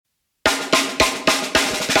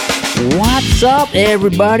What's up,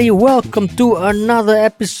 everybody? Welcome to another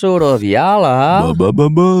episode of Yala,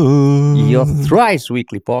 your thrice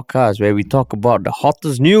weekly podcast where we talk about the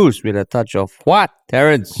hottest news with a touch of what,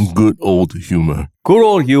 Terrence? Good old humor. Good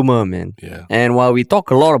old humor, man. Yeah. And while we talk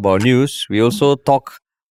a lot about news, we also talk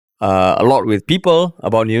a lot with people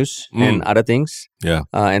about news and other things. Yeah.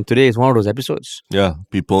 And today is one of those episodes. Yeah.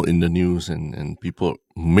 People in the news and people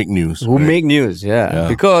who make news. Who right? make news, yeah.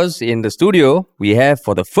 Because in the studio, we have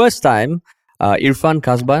for the first time Irfan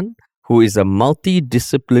Kasban, who is a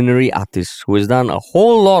multidisciplinary artist who has done a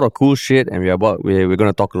whole lot of cool shit, and we're going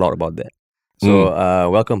to talk a lot about that. So,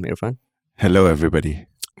 welcome, Irfan. Hello, everybody.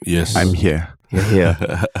 Yes. I'm here. You're here.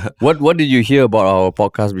 What did you hear about our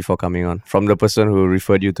podcast before coming on from the person who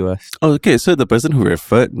referred you to us? Okay, so the person who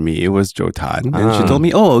referred me was Jo Tan, and she told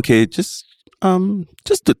me, "Oh, okay, just to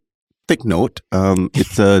take note,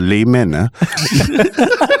 it's a layman." I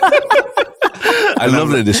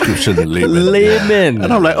love the description, the layman. Layman.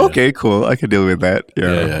 And I'm like, okay, cool, I can deal with that.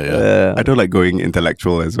 Yeah. I don't like going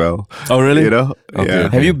intellectual as well. Oh, really? You know? Okay.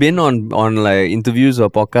 Yeah. Have you been on like interviews or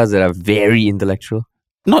podcasts that are very intellectual?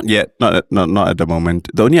 Not yet. Not at the moment.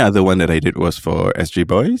 The only other one that I did was for SG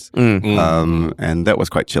Boys, and that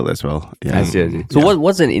was quite chill as well. Yeah. I see. So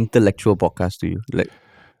what's an intellectual podcast to you? Like,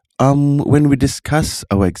 when we discuss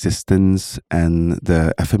our existence and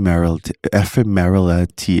the ephemerality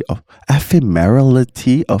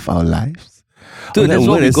of our lives. dude, that's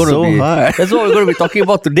what we're going to be talking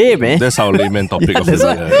about today, man. That's our layman topic of the That's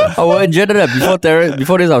day. our agenda.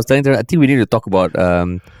 Before this, I was telling Terrence, I think we need to talk about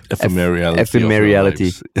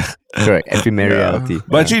ephemerality. Correct, ephemerality.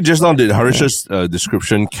 But actually, just now, did Harish's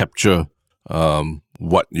description capture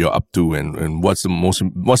what you're up to and what's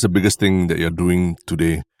the biggest thing that you're doing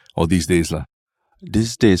today or these days, lah?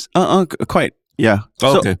 These days, quite, yeah.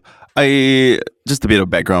 Oh, So, okay. I just a bit of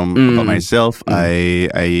background about myself. I'm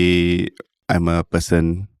a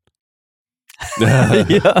person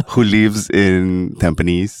who lives in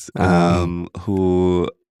Tampines, who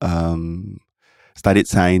studied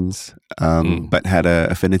science, but had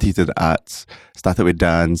an affinity to the arts. Started with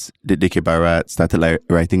dance, did Dikir Barat, started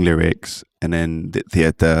writing lyrics, and then did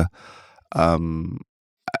theatre.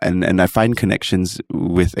 And I find connections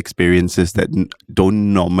with experiences that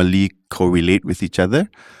don't normally correlate with each other.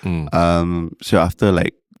 So after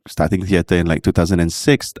starting theatre in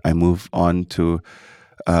 2006, I moved on to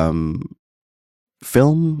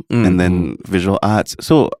film and then visual arts.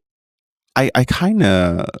 So I kind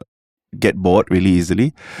of get bored really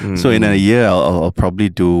easily. So in a year, I'll probably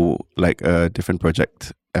do a different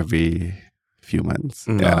project every few months.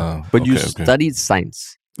 Yeah. But you studied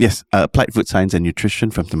science. Yes, applied food science and nutrition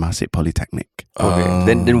from Temasek Polytechnic. Okay.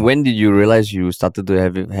 Then when did you realize you started to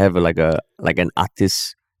have an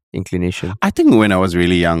artist inclination? I think when I was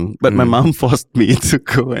really young, but my mom forced me to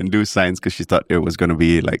go and do science because she thought it was going to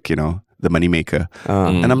be the moneymaker.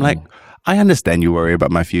 And I'm like, I understand you worry about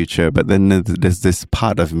my future, but then there's this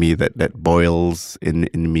part of me that boils in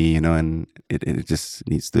me, and it just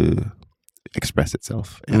needs to express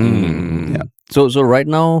itself. Yeah. So right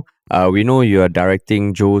now, we know you are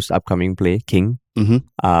directing Joe's upcoming play, King. And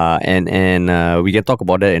we can talk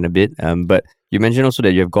about that in a bit. But you mentioned also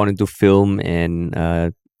that you have gone into film and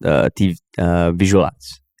TV, visual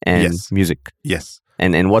arts and music. Yes.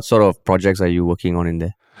 And what sort of projects are you working on in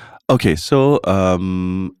there? Okay, so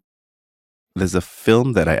there's a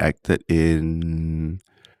film that I acted in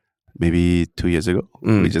maybe 2 years ago.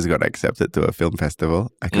 We just got accepted to a film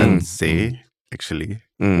festival. I can't say actually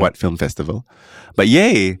what film festival, but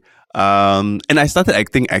yay! And I started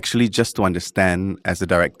acting actually just to understand as a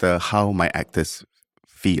director how my actors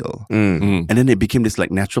feel, and then it became this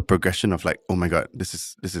natural progression of oh my god,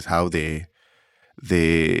 this is how their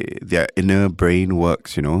inner brain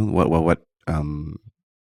works.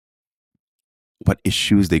 What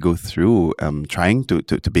issues they go through trying to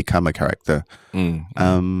become a character.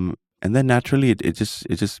 And then naturally it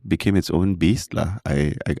just became its own beast lah.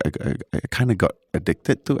 I kind of got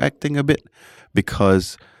addicted to acting a bit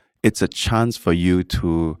because it's a chance for you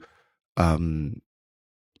to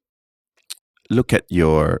look at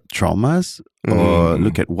your traumas or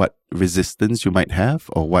look at what resistance you might have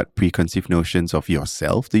or what preconceived notions of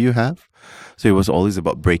yourself do you have. So it was always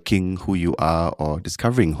about breaking who you are or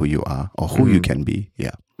discovering who you are or who you can be.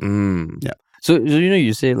 Yeah. Yeah. So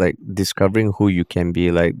you say discovering who you can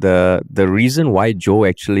be. The reason why Joe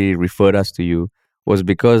actually referred us to you was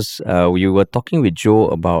because we were talking with Joe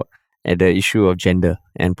about the issue of gender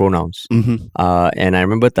and pronouns. And I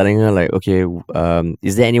remember telling her okay,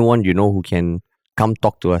 is there anyone who can come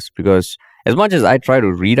talk to us? Because as much as I try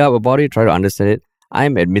to read up about it, try to understand it,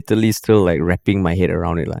 I'm admittedly still wrapping my head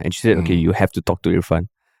around it. And she said, okay, you have to talk to Irfan.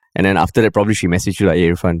 And then after that, probably she messaged you like,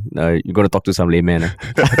 "Hey, Irfan, you got to talk to some layman."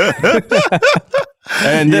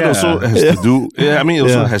 And that also has to do. Yeah, I mean, it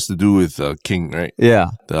also has to do with King, right? Yeah,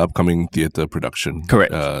 the upcoming theatre production.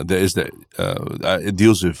 Correct. There is that. It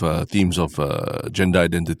deals with themes of gender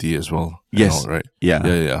identity as well. Yes. All, right.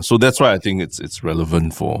 Yeah. So that's why I think it's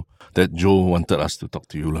relevant for that. Joe wanted us to talk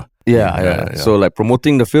to you, lah. Yeah. So like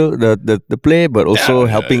promoting the film, the play, but also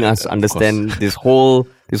helping us understand this whole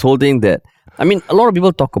thing that. I mean, a lot of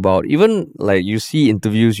people talk about, even like you see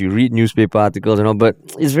interviews, you read newspaper articles and all, but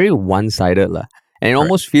it's very one-sided lah. And it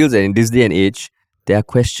almost feels that in this day and age, there are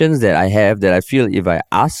questions that I have that I feel if I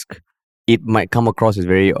ask, it might come across as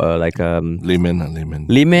very layman.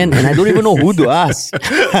 And I don't even know who to ask.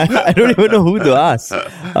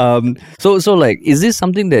 So like, is this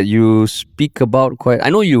something that you speak about quite? I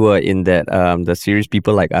know you were in that the series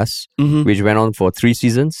People Like Us, which went on for 3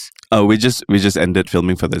 seasons. Oh, we just ended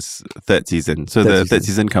filming for this 3rd season. So the 3rd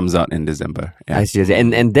season comes out in December. Yeah. I see.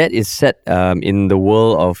 And that is set in the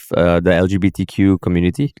world of the LGBTQ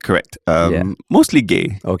community. Correct. Mostly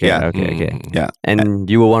gay. Okay. Yeah. Yeah. And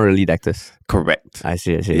you were one of the lead actors. Correct. I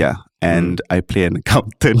see. Yeah. And I play an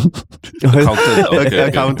accountant. Okay.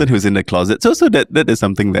 Accountant who's in the closet. So that is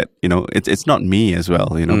something that, it's not me as well,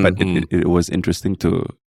 but it was interesting to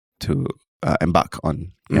embark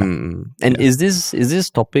on. Yeah. And is this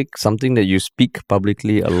topic something that you speak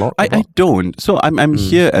publicly a lot about? I don't. So I'm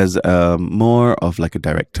here as more of like a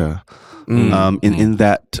director. In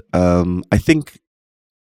that I think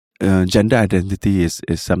gender identity is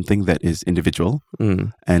something that is individual,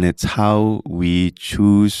 and it's how we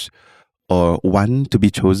choose or one to be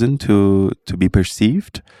chosen to be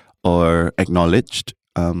perceived or acknowledged.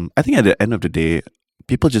 I think at the end of the day,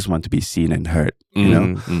 people just want to be seen and heard,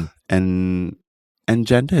 and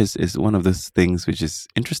gender is one of those things which is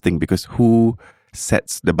interesting because who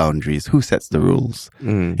sets the boundaries? Who sets the rules?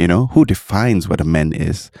 Who defines what a man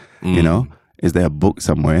is? Is there a book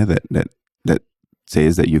somewhere that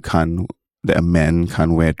says that that a man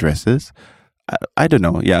can't wear dresses? I don't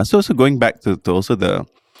know. Yeah. So going back to also the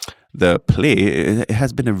play, it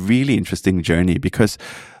has been a really interesting journey because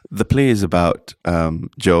the play is about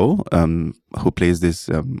Jo, who plays this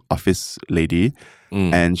office lady,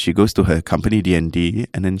 and she goes to her company D&D,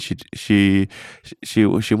 and then she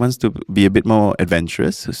wants to be a bit more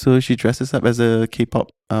adventurous, so she dresses up as a K-pop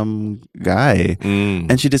guy,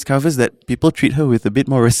 and she discovers that people treat her with a bit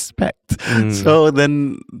more respect. So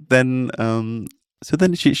then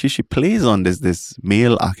she plays on this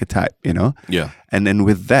male archetype, Yeah. And then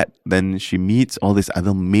with that, then she meets all these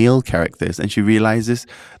other male characters, and she realizes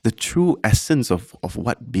the true essence of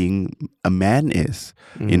what being a man is,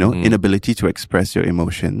 inability to express your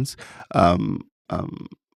emotions,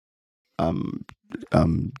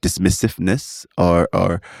 dismissiveness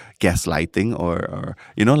or gaslighting or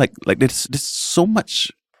like there's so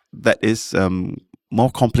much that is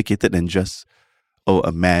more complicated than just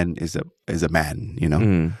a man is a man,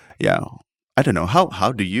 Yeah. I don't know.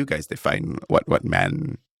 How do you guys define what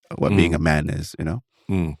being a man is, Yeah,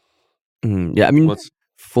 I mean,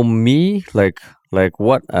 for me, like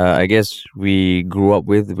what I guess we grew up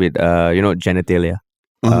with genitalia,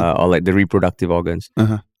 or like the reproductive organs.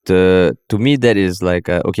 To me, that is like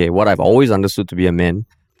okay, what I've always understood to be a man.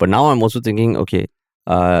 But now I'm also thinking, okay,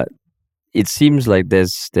 it seems like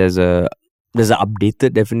there's an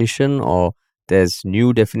updated definition or there's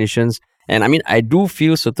new definitions. And I mean, I do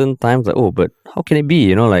feel certain times like, oh, but how can it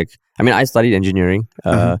be? I studied engineering.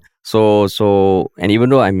 So, and even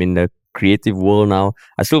though I'm in the creative world now,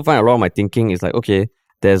 I still find a lot of my thinking is like, okay,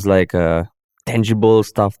 there's like tangible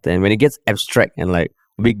stuff. Then when it gets abstract and like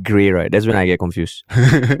big gray, right, that's when I get confused.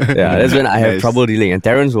 Yeah, that's when I have trouble dealing. And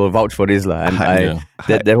Terrence will vouch for this. And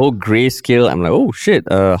that whole gray scale, I'm like, oh shit,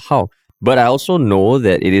 how? But I also know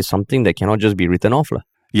that it is something that cannot just be written off.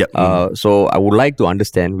 Yep. So I would like to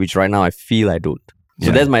understand, which right now I feel I don't.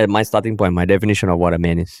 So that's my starting point, my definition of what a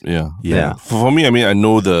man is. Yeah. For me, I mean, I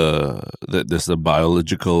know that there's the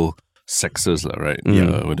biological sexes, right?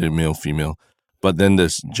 Whether male, female. But then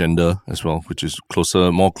there's gender as well, which is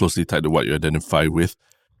more closely tied to what you identify with,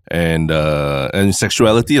 and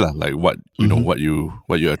sexuality, like what what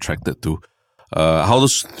you're attracted to. How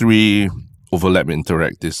those three overlap and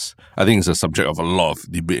interact is, I think, is a subject of a lot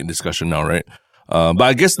of debate and discussion now, right? But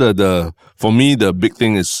I guess for me the big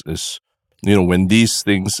thing is when these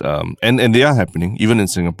things and they are happening even in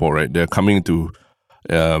Singapore, right? They're coming to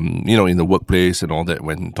in the workplace and all that,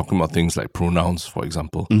 when talking about things like pronouns, for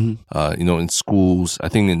example. In schools, I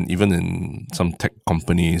think even in some tech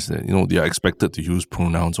companies that they are expected to use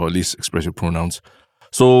pronouns, or at least express your pronouns.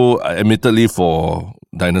 So admittedly, for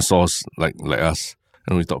dinosaurs like us,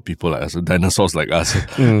 and we thought people like us, dinosaurs like us.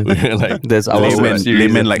 We're like That's our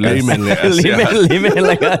laymen like us. laymen like us. layman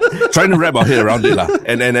like us. Trying to wrap our head around it lah.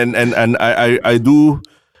 And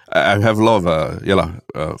I have a lot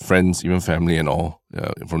of friends, even family and all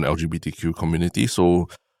from the LGBTQ community. So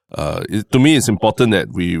to me, it's important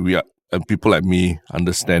that we are, people like me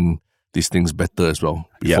understand these things better as well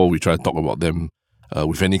before we try to talk about them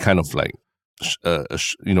with any kind of like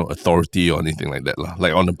authority or anything like that lah.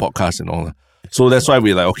 Like on the podcast and all that. So that's why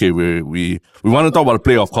we're like, okay, we want to talk about the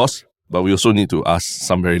play, of course. But we also need to ask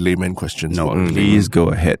some very layman questions. No, please go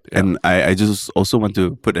ahead. Yeah. And I just also want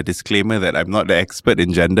to put a disclaimer that I'm not the expert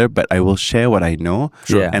in gender, but I will share what I know.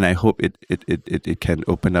 Sure. Yeah. And I hope it can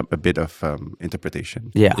open up a bit of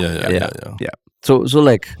interpretation. Yeah. So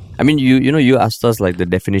like, I mean, you asked us like the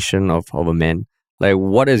definition of a man. Like,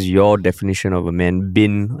 what has your definition of a man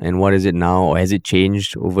been, and what is it now, or has it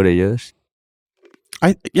changed over the years?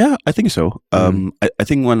 I think so. I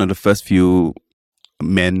think one of the first few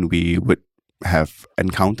men we would have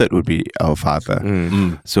encountered would be our father.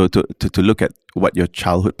 So to look at what your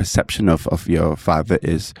childhood perception of your father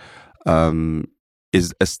is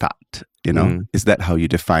a start. Is that how you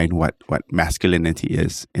define what masculinity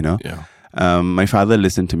is? My father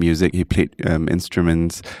listened to music. He played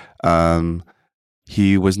instruments.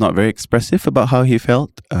 He was not very expressive about how he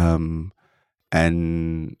felt, and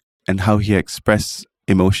how he expressed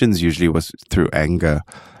emotions usually was through anger,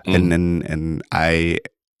 and I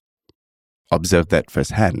observed that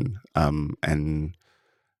firsthand. And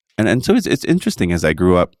so it's interesting as I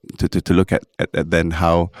grew up to look at then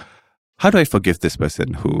how do I forgive this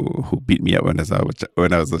person who beat me up when I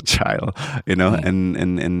was a child,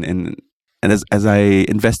 and as I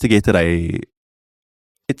investigated,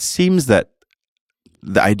 it seems that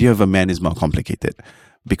the idea of a man is more complicated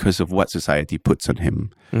because of what society puts on him.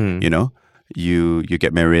 You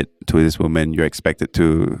get married to this woman, you're expected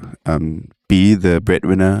to be the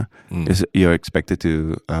breadwinner. You're expected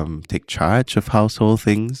to take charge of household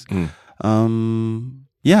things.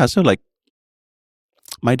 So like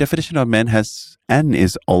my definition of man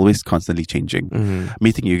is always constantly changing.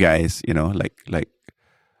 Meeting you guys,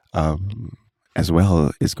 as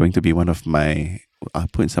well is going to be one of my, I'll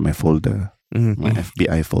put inside my folder, my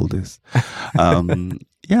FBI folders. I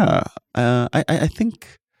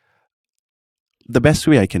think the best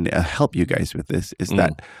way I can help you guys with this is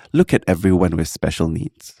that look at everyone with special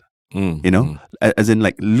needs. As in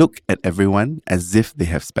like look at everyone as if they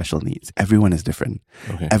have special needs. Everyone is different.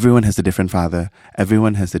 Okay. Everyone has a different father.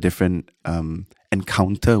 Everyone has a different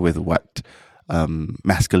encounter with what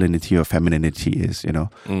masculinity or femininity is.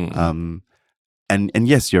 And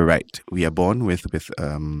yes, you're right. We are born with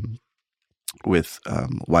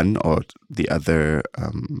one or the other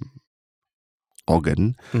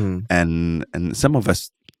organ, and some of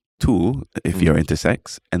us too, if you're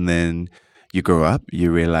intersex, and then you grow up,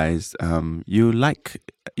 you realize you like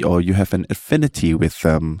or you have an affinity with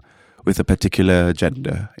a particular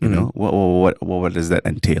gender. What does that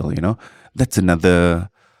entail? That's another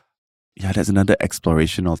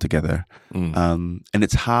exploration altogether. And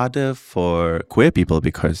it's harder for queer people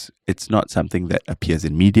because it's not something that appears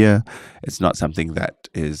in media. It's not something that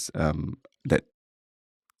is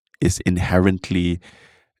inherently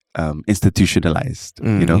institutionalized.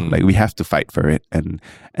 Like we have to fight for it, and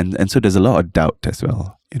so there's a lot of doubt as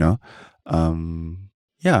well.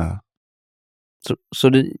 So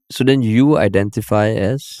then you identify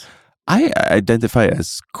as? I identify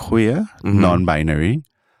as queer, non-binary.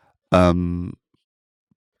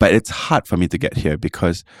 But it's hard for me to get here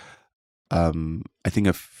because I think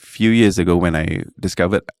a few years ago when I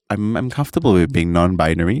discovered I'm comfortable with being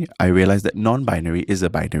non-binary, I realized that non-binary is a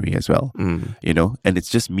binary as well. And it's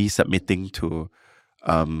just me submitting to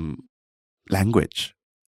language.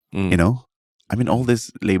 I mean, all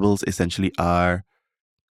these labels essentially are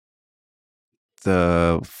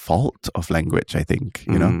the fault of language, I think.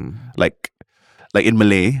 Like in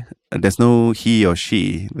Malay, there's no he or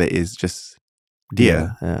she. There is just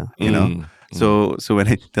dear. So when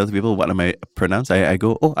I tell people what are my pronouns, I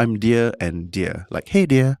go, oh, I'm dear and dear. Like, hey,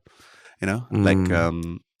 dear.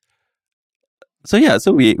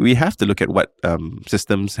 So we have to look at what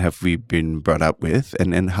systems have we been brought up with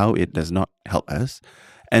and how it does not help us.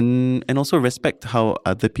 And also respect how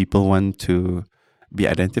other people want to be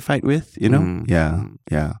identified with,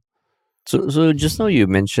 Yeah. So just now you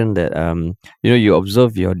mentioned that you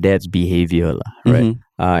observe your dad's behavior, right?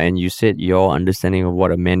 And you said your understanding of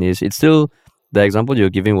what a man is. It's still the example you're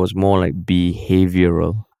giving was more like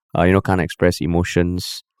behavioral. Can't express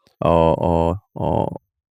emotions or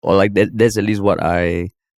like that. That's at least what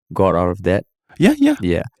I got out of that. Yeah, yeah.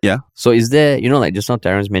 Yeah. Yeah. So is there, like just now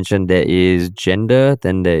Terrence mentioned, there is gender,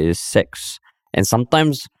 then there is sex. And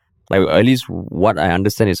sometimes, like at least what I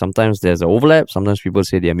understand is sometimes there's an overlap. Sometimes people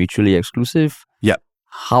say they are mutually exclusive. Yeah.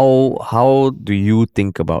 How do you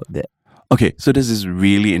think about that? Okay, so there's this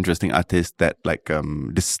really interesting artist that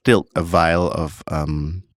distilled a vial of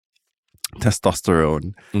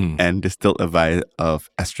testosterone and distilled a vial of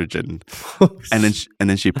estrogen, and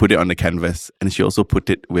then she put it on the canvas, and she also put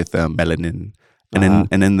it with melanin, and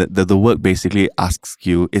then the work basically asks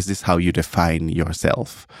you, is this how you define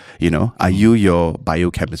yourself? Are you your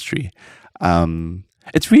biochemistry?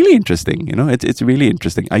 It's really interesting. It's really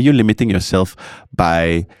interesting. Are you limiting yourself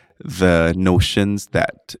by the notions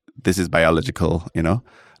that this is biological?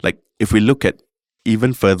 Like if we look at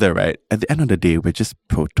even further, right? At the end of the day, we're just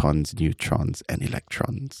protons, neutrons, and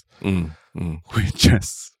electrons. We're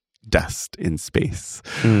just dust in space.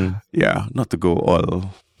 Yeah, not to go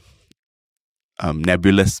all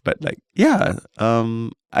nebulous, but like, yeah.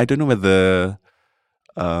 I don't know whether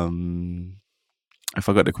I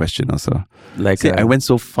forgot the question also. I went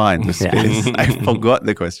so far into space. I forgot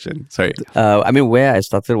the question. Sorry. Where I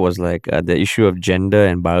started was like the issue of gender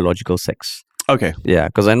and biological sex. Okay. Yeah,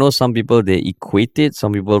 because I know some people, they equate it,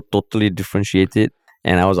 some people totally differentiate it.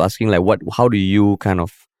 And I was asking like, how do you kind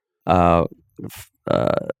of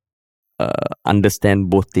understand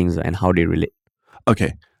both things and how they relate?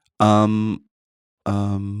 Okay. I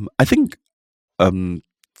think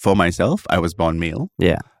for myself, I was born male.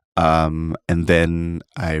 Yeah. And then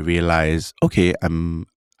I realized, okay,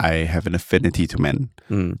 I have an affinity to men.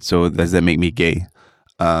 So does that make me gay?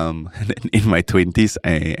 And then in my 20s,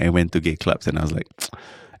 I went to gay clubs and I was like,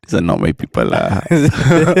 these are not my people lah.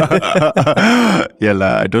 Yeah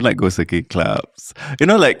lah, I don't like go circuit clubs. I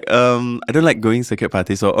don't like going circuit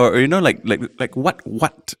parties or like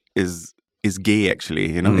what is gay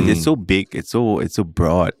actually? It's so big, it's so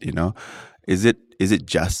broad. Is it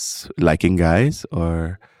just liking guys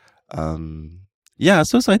or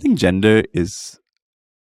so I think gender is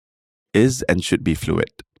and should be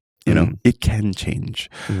fluid. It can change.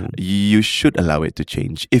 You should allow it to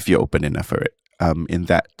change if you're open enough for it. In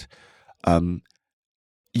that,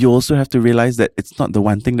 you also have to realize that it's not the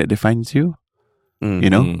one thing that defines you.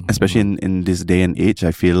 Especially in this day and age,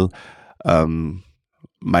 I feel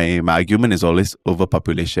my argument is always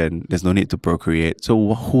overpopulation. There's no need to procreate.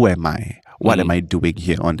 So who am I? What am I doing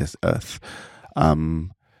here on this earth?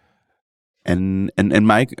 And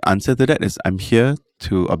my answer to that is I'm here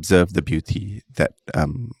to observe the beauty that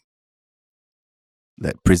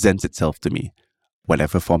presents itself to me,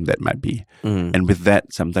 whatever form that might be. And with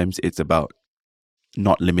that, sometimes it's about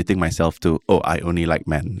not limiting myself to, I only like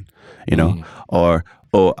men, or,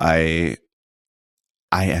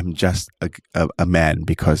 I am just a man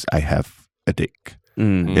because I have a dick,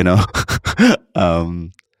 I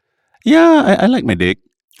like my dick,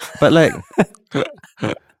 but like,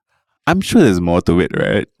 I'm sure there's more to it,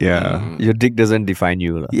 right? Yeah. Your dick doesn't define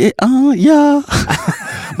you. Yeah. Yeah.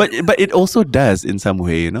 but it also does in some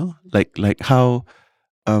way, like how,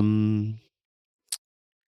 a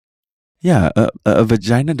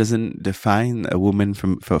vagina doesn't define a woman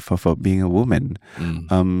for being a woman.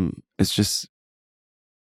 It's just,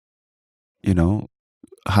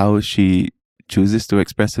 how she chooses to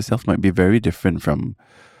express herself might be very different from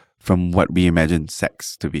what we imagine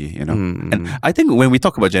sex to be, And I think when we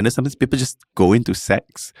talk about gender, sometimes people just go into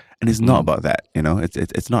sex, and it's not about that,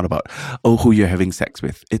 It's not about who you're having sex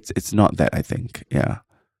with. It's not that, I think. Yeah.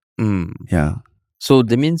 Yeah. So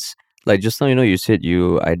that means, like just now, you said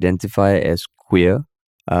you identify as queer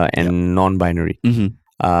and non-binary.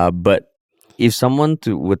 But if someone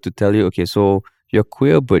were to tell you, okay, so you're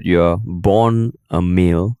queer, but you're born a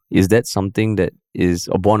male, is that something that is,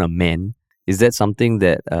 or born a man? Is that something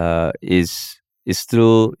that is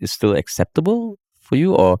still acceptable for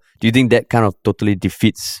you, or do you think that kind of totally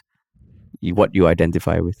defeats what you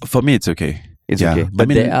identify with? For me, it's okay. It's okay, but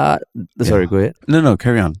there are. Sorry, go ahead. No,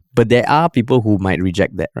 carry on. But there are people who might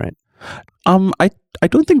reject that, right? I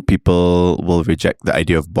don't think people will reject the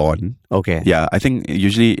idea of born. Okay. Yeah, I think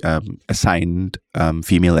usually assigned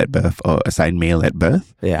female at birth or assigned male at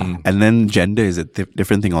birth. Yeah. And then gender is a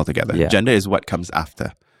different thing altogether. Yeah. Gender is what comes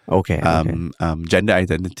after. Okay. Gender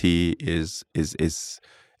identity is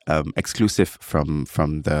exclusive from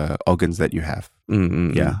the organs that you have.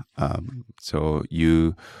 Yeah. So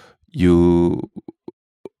you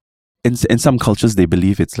in some cultures they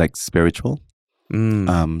believe it's like spiritual.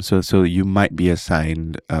 So you might be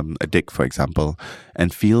assigned a dick, for example,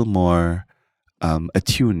 and feel more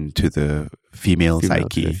attuned to the female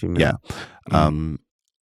psyche. Yeah.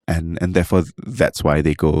 and therefore that's why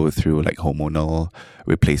they go through like hormonal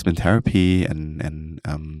replacement therapy and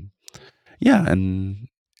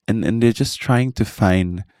they're just trying to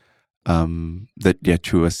find their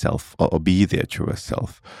truest self or be their truest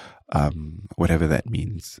self, whatever that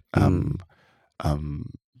means.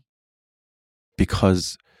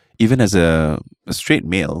 Because even as a straight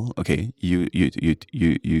male, okay, you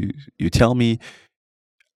tell me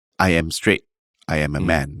I am straight, I am a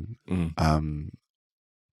man.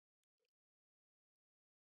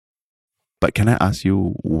 But can I ask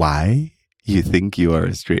you why you think you are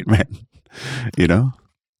a straight man? You know?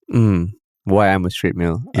 Why I'm a straight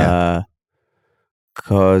male? Yeah.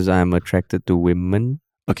 Because I'm attracted to women.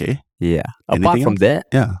 Okay. Yeah. Anything Apart from else? that,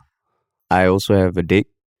 Yeah. I also have a dick.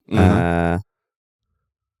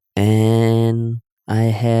 And I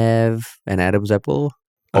have an Adam's apple.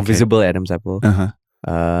 Or Okay. visible Adam's apple.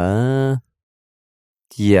 Uh-huh.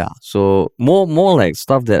 Yeah. So more like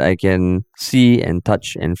stuff that I can see and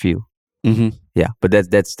touch and feel. Mm-hmm. Yeah. But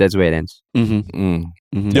that's where it ends.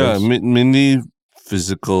 Yeah, mainly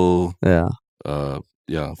physical. Yeah.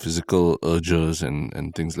 Physical urges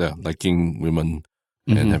and things like liking women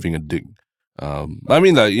and having a dick. I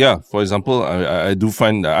mean, like, yeah, for example, I do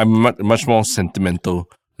find that I'm much more sentimental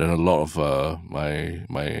than a lot of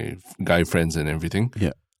my guy friends and everything.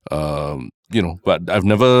 Yeah. But I've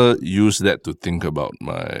never used that to think about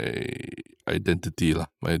my identity,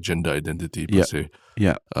 my gender identity per se.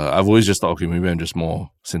 Yeah. I've always just thought, okay, maybe I'm just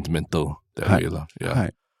more sentimental that way. Yeah.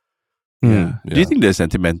 Hi. Yeah. Do you think the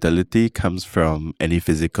sentimentality comes from any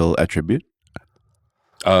physical attribute?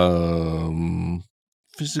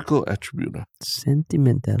 Physical attribute.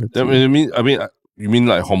 Sentimentality. I mean, you mean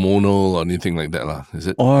like hormonal or anything like that, lah? Is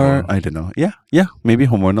it? Or I don't know. Yeah, maybe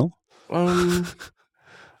hormonal.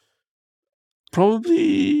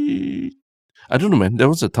 Probably. I don't know, man. That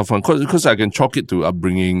was a tough one because I can chalk it to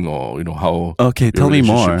upbringing or how. Okay, tell me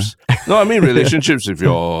more. No, I mean relationships. If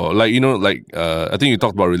you're I think you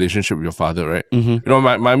talked about relationship with your father, right?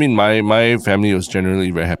 My family was generally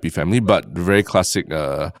a very happy family, but very classic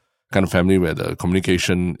kind of family where the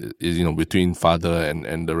communication is between father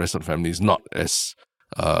and the rest of the family is not as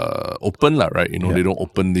open, right? They don't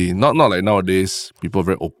openly not like nowadays. People are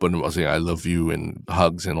very open about saying I love you and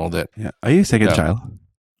hugs and all that. Yeah. Are you a second child?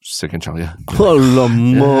 Second child, yeah. Oh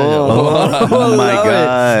my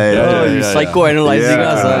god! You're psychoanalyzing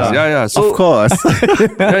us. Yeah. So, of course.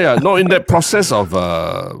 No, in that process of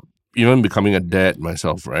even becoming a dad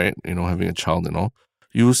myself, right? Having a child and all,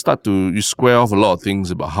 you square off a lot of things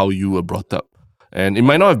about how you were brought up, and it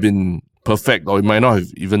might not have been perfect, or it might not have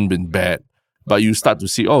even been bad, but you start to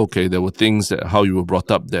see, okay, there were things that how you were brought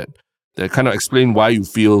up that kind of explain why you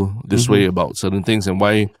feel this way about certain things and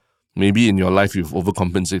why. Maybe in your life you've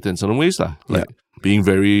overcompensated in certain ways, being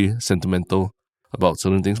very sentimental about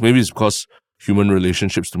certain things. Maybe it's because human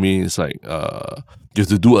relationships to me is like you have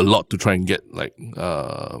to do a lot to try and get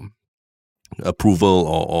approval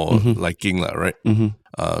or liking, right?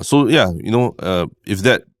 So yeah,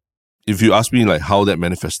 if you ask me like how that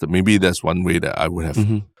manifested, maybe that's one way that I would have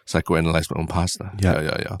psychoanalyzed my own past.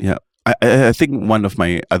 Yeah. I think one of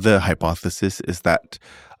my other hypotheses is that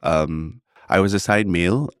I was assigned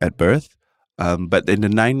male at birth, but in the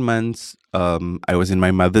 9 months I was in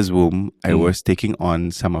my mother's womb, I was taking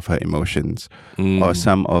on some of her emotions or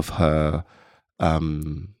some of her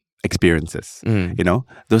experiences.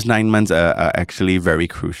 Those 9 months are actually very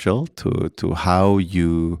crucial to how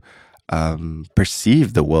you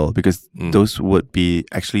perceive the world, because those would be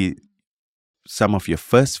actually some of your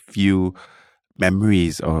first few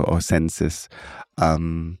memories or senses.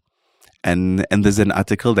 And there's an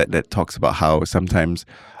article that talks about how sometimes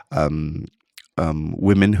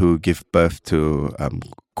women who give birth to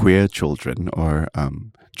queer children or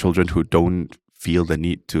children who don't feel the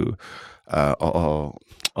need to or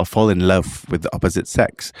fall in love with the opposite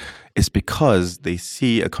sex is because they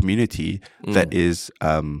see a community that is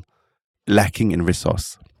lacking in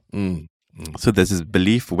resource. So there's this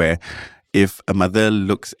belief where if a mother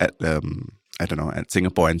looks at at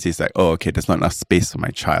Singapore and sees like, oh, okay, there's not enough space for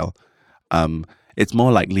my child. It's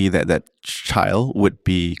more likely that child would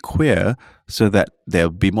be queer so that there'll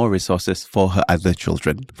be more resources for her other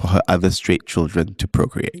children, for her other straight children to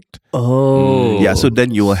procreate. Oh. Yeah, so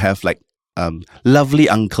then you will have like lovely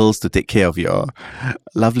uncles to take care of your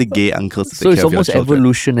lovely gay uncles to take care of your children. So it's almost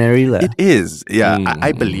evolutionary. It is. Yeah,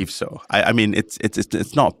 I believe so. I mean,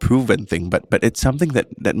 it's not a proven thing, but it's something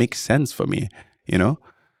that makes sense for me,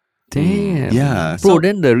 Damn. Yeah. Bro,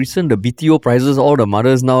 then the BTO prices, all the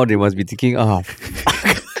mothers now, they must be thinking,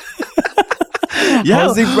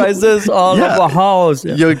 housing prices all Yeah. over house.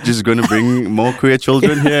 You're just going to bring more queer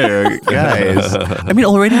children here, guys. I mean,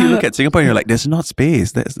 already you look at Singapore and you're like, there's not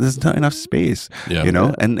space. There's not enough space. Yeah. You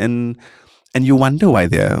know, and you wonder why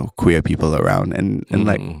there are queer people around, and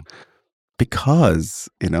like, because,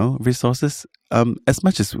 you know, resources, as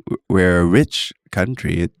much as we're a rich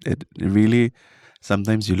country, it really,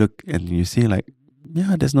 sometimes you look and you see like,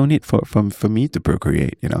 yeah, there's no need for me to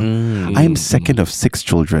procreate, you know. I am second of 6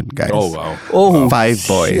 children, guys. Oh, wow. Oh, 5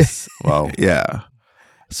 boys. Wow. Yeah.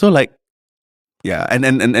 So like, yeah, and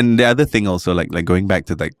the other thing also, like going back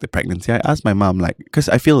to like the pregnancy, I asked my mom, like, because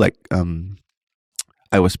I feel like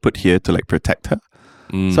I was put here to like protect her.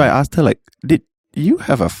 So I asked her, like, did you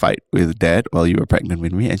have a fight with dad while you were pregnant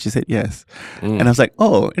with me? And she said yes. And I was like,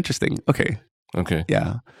 oh, interesting. Okay.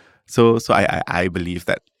 Yeah. So I believe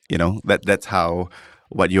that, you know, that's how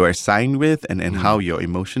what you are assigned with and how your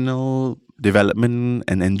emotional development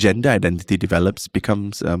and gender identity develops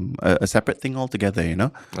becomes a separate thing altogether, you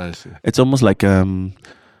know? I see. It's almost like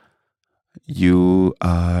you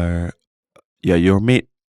are, you're made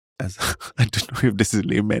as, I don't know if this is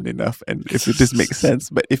layman enough and if this makes sense,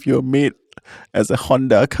 but if you're made as a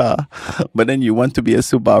Honda car, but then you want to be a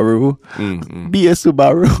Subaru, be a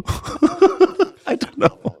Subaru. I don't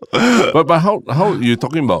know. But how you're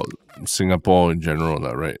talking about Singapore in general,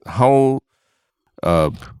 right? How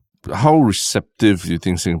receptive do you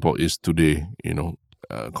think Singapore is today, you know,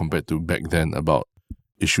 compared to back then, about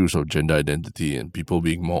issues of gender identity and people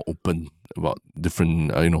being more open about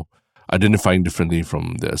different, you know, identifying differently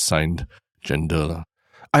from their assigned gender?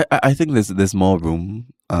 I think there's more room.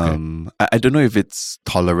 I don't know if it's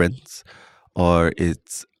tolerance or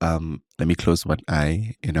it's let me close one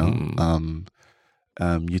eye, you know.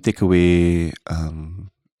 You take away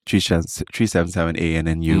 377A and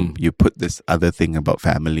then you put this other thing about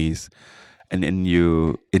families, and then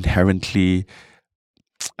you inherently,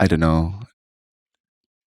 I don't know,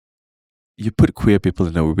 you put queer people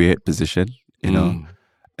in a weird position, you know,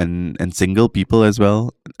 and single people as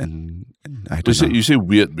well, and I don't know. You say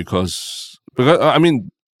weird because I mean,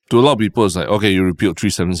 to a lot of people it's like, okay, you repealed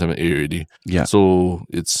 377A already, so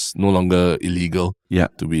it's no longer illegal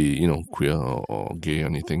to be, you know, queer or gay or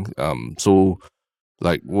anything. So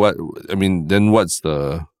like, what, I mean, then what's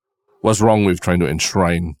wrong with trying to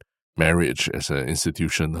enshrine marriage as an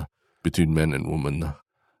institution between men and women?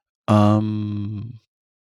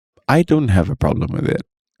 I don't have a problem with it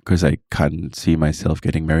because I can't see myself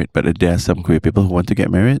getting married, but there are some queer people who want to get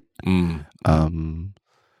married.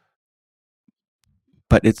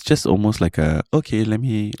 But it's just almost like okay, let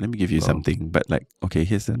me give you something, but like, okay,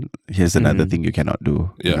 here's another thing you cannot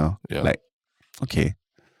do. You know, like, okay,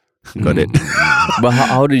 got it. But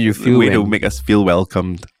how do you feel? Way to make us feel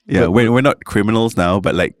welcomed. Yeah, we're not criminals now,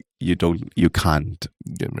 but like, you can't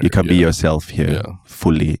get married, you can be yourself here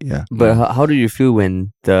fully. Yeah. But how do you feel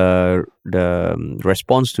when the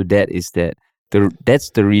response to that is that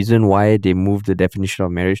that's the reason why they moved the definition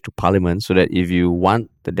of marriage to Parliament, so that if you want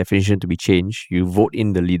the definition to be changed, you vote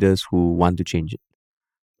in the leaders who want to change it.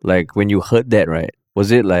 Like, when you heard that, right, was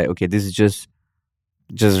it like, okay, this is just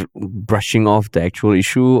brushing off the actual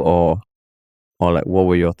issue, or like, what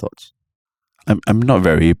were your thoughts? I'm not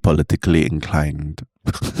very politically inclined.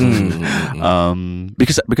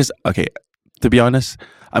 Because okay, to be honest,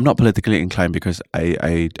 I'm not politically inclined because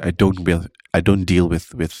I don't deal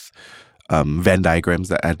with Venn diagrams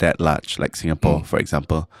that are that large, like Singapore, for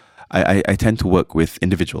example. I tend to work with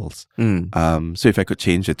individuals. So if I could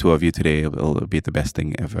change the two of you today, it'll be the best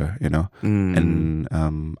thing ever, you know. And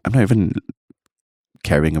I'm not even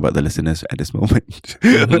caring about the listeners at this moment.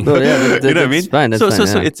 You know what I mean? Fine, so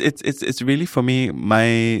fine, it's really, for me,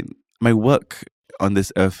 my work on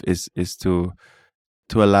this earth is to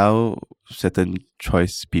allow certain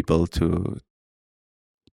choice people to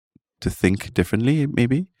think differently,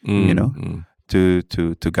 maybe, you know,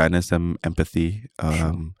 to garner some empathy.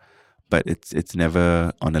 But it's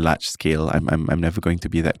never on a large scale. I'm never going to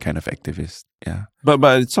be that kind of activist. Yeah.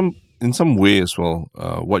 But in some way as well,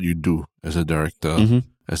 what you do as a director,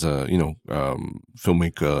 as a, you know,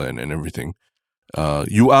 filmmaker and everything,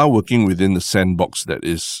 you are working within the sandbox that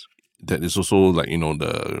is also, like, you know,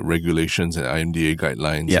 the regulations and IMDA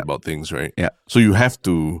guidelines about things, right? Yeah. So you have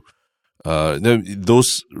to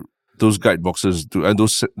those guide boxes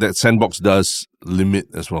that sandbox does limit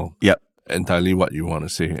as well. Yeah. Entirely what you want to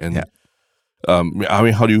say. And I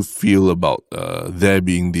mean, how do you feel about there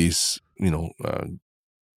being these, you know,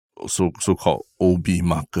 so-called OB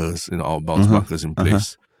markers, you know, outbound markers in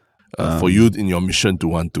place for you in your mission to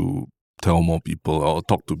want to tell more people or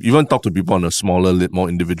talk to people on a smaller, more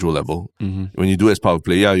individual level. When you do it as part of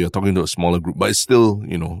play, you're talking to a smaller group, but it's still,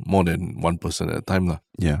 more than one person at a time.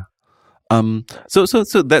 Yeah. So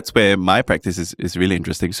that's where my practice is really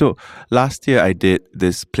interesting. So last year I did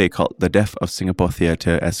this play called The Death of Singapore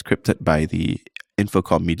Theatre as scripted by the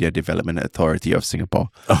Infocom Media Development Authority of Singapore.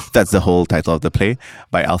 That's the whole title of the play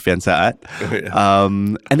by Alfian Saad.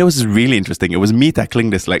 And it was really interesting. It was me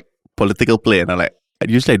tackling this like political play, and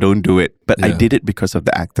usually I don't do it, but I did it because of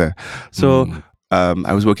the actor. So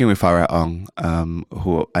I was working with Farah Ong,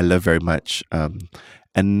 who I love very much.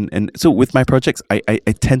 And so with my projects, I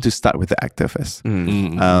tend to start with the actor first.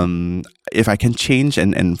 If I can change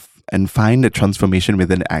and find a transformation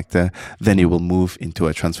within the actor, then it will move into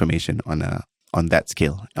a transformation on that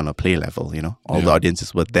scale, on a play level, all the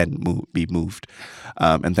audiences will then be moved.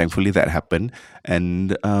 And thankfully that happened.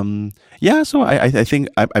 And so I think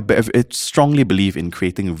I strongly believe in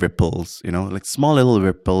creating ripples, like small little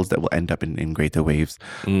ripples that will end up in greater waves.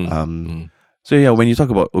 So yeah, when you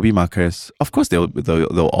talk about OB markers, of course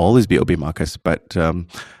there'll always be OB markers, but I'm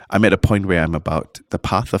at a point where I'm about the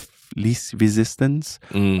path of least resistance.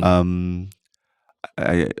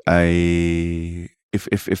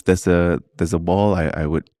 If there's a wall, I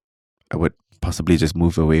would possibly just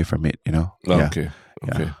move away from it. Okay.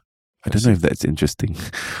 I don't know if that's interesting.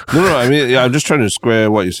 No. I mean, I'm just trying to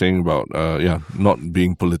square what you're saying about not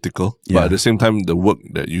being political, but at the same time, the work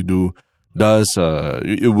that you do does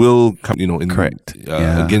it will come correct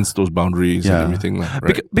against those boundaries and everything,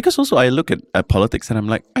 right? Because also I look at politics and I'm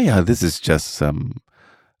like, this is just some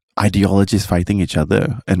ideologies fighting each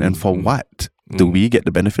other, and for what? Do we get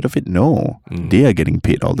the benefit of it? No. They are getting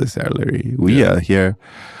paid all the salary. We are here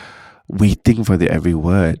waiting for the every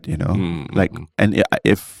word, and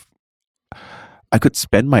if I could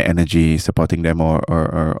spend my energy supporting them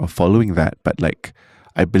or following that, but like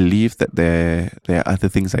I believe that there are other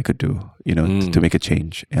things I could do, to make a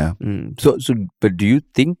change. Yeah. So, but do you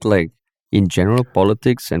think like in general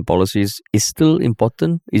politics and policies is still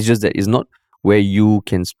important? It's just that it's not where you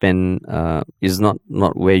can spend, is not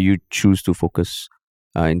where you choose to focus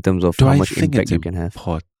in terms of how much impact you can have.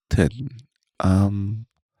 Important?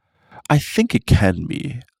 I think it can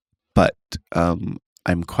be, but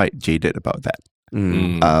I'm quite jaded about that.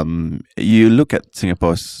 You look at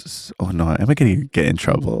Singapore's. Oh no, am I going to get in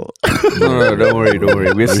trouble? No, don't worry.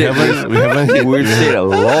 We've said a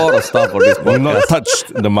lot of stuff on this podcast. We've not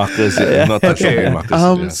touched the markers yet. We've not touched the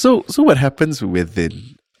markers. So what happens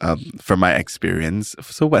within, from my experience,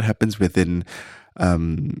 what happens within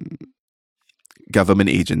government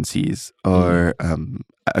agencies or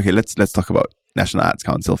okay, let's talk about National Arts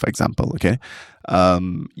Council, for example. Okay,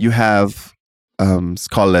 you have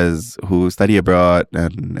scholars who study abroad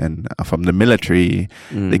and are from the military.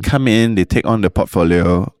 They come in, they take on the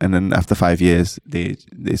portfolio, and then after 5 years, they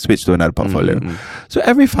switch to another portfolio. So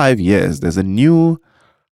every 5 years, there's a new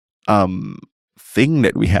thing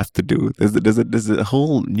that we have to do. There's a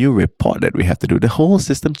whole new report that we have to do. The whole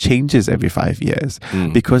system changes every 5 years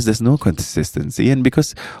because there's no consistency, and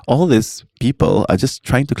because all these people are just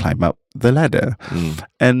trying to climb up the ladder,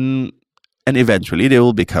 and eventually they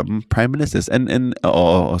will become prime ministers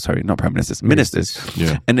sorry, not prime ministers, ministers.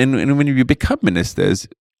 Yeah. And then when you become ministers,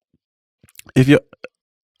 if you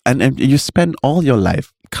and you spend all your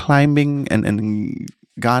life climbing and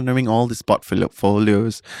garnering all these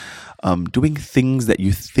portfolios, doing things that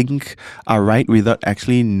you think are right without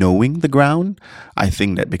actually knowing the ground, I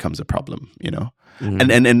think that becomes a problem,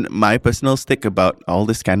 And my personal stick about all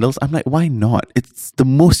the scandals, I'm like, why not? It's the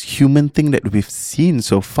most human thing that we've seen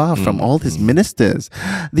so far from all these ministers.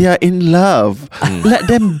 They are in love. Let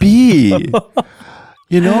them be.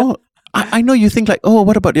 I know you think like, oh,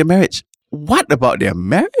 what about their marriage? What about their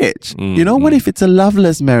marriage? What if it's a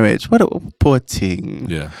loveless marriage? What a poor thing.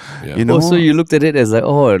 Yeah. Also, you looked at it as like,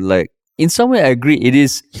 like in some way I agree.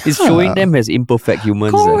 It's showing them as imperfect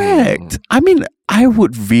humans. Correct. I mean, I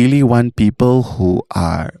would really want people who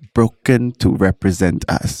are broken to represent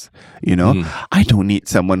us. I don't need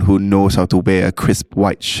someone who knows how to wear a crisp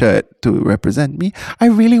white shirt to represent me. I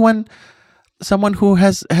really want someone who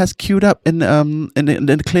has queued up in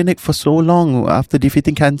the clinic for so long after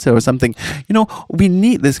defeating cancer or something. We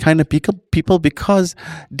need this kind of people because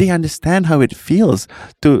they understand how it feels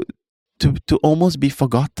to almost be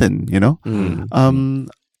forgotten.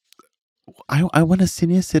 I want a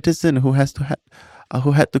senior citizen who had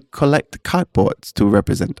to collect cardboards to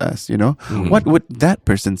represent us. What would that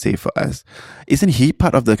person say for us? Isn't he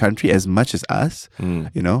part of the country as much as us?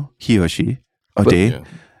 He or she or they. Yeah.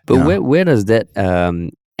 But where does that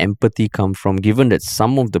empathy come from, given that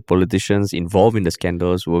some of the politicians involved in the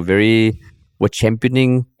scandals were very were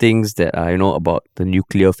championing things that are, about the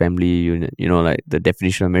nuclear family unit, like the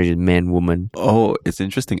definition of marriage is man, woman. Oh, it's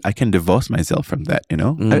interesting. I can divorce myself from that,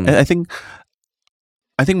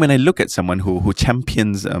 I think when I look at someone who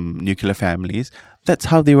champions nuclear families, that's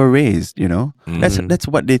how they were raised, That's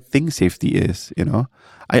what they think safety is,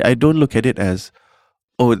 I don't look at it as,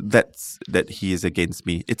 oh, that he is against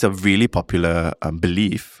me. It's a really popular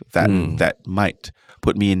belief that might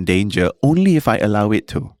put me in danger only if I allow it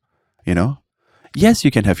to, Yes,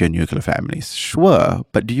 you can have your nuclear families, sure,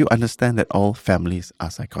 but do you understand that all families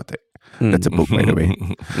are psychotic? That's a book, by the way.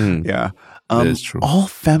 Yeah. That is true. All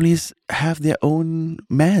families have their own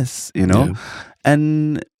mess, Yeah.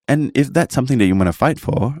 And if that's something that you want to fight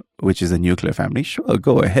for, which is a nuclear family, sure,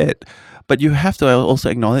 go ahead. But you have to also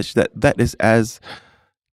acknowledge that is as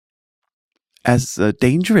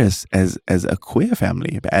dangerous as a queer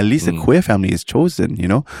family. But at least a queer family is chosen,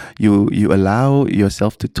 You allow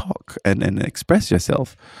yourself to talk and express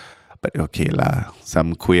yourself. But okay lah,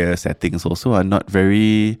 some queer settings also are not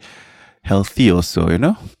very healthy also,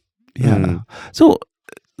 Yeah.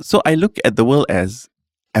 So I look at the world as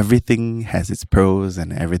everything has its pros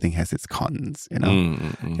and everything has its cons,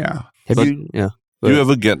 Yeah. Do you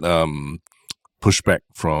ever get pushback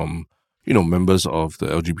from members of the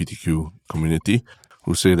LGBTQ community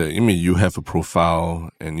who say that, you have a profile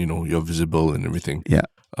and, you're visible and everything. Yeah.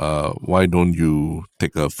 Why don't you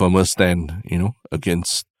take a firmer stand,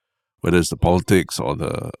 against whether it's the politics or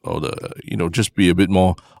the just be a bit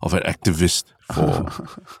more of an activist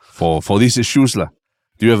for these issues lah.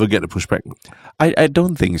 Do you ever get a pushback? I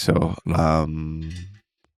don't think so. No.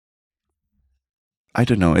 I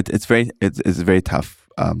don't know. It's very tough.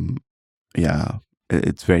 Yeah.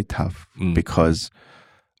 It's very tough because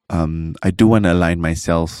I do want to align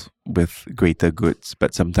myself with greater goods,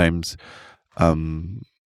 but sometimes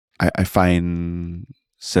I find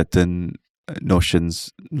certain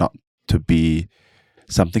notions not to be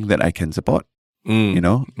something that I can support.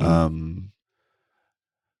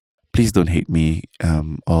 Please don't hate me,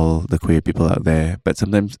 all the queer people out there. But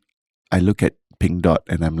sometimes I look at Pink Dot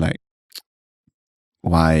and I'm like,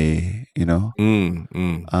 why?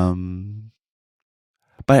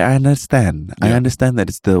 But I understand. Yeah. I understand that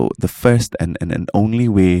it's the first and only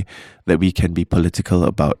way that we can be political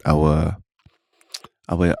about our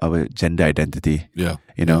gender identity. Yeah.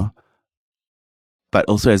 But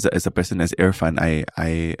also as a person, as Irfan,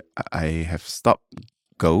 I have stopped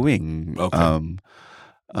going. Okay.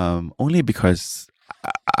 Only because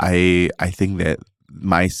I think that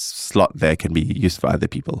my slot there can be used for other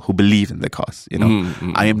people who believe in the cause.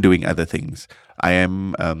 I am doing other things. I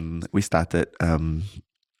am. We started.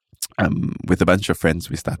 With a bunch of friends,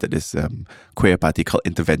 we started this queer party called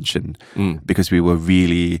Intervention because we were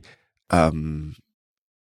really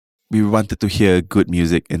we wanted to hear good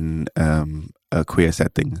music in a queer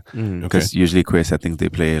setting because usually queer settings they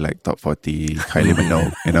play like top 40 Kylie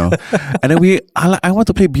Minogue, and then I want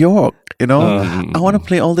to play Bjork, I want to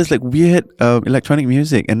play all this like weird electronic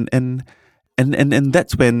music, and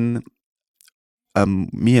that's when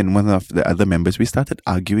me and one of the other members, we started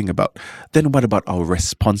arguing about, then what about our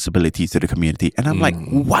responsibilities to the community? And I'm like,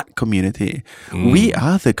 what community? We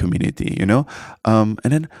are the community, and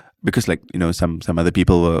then because some other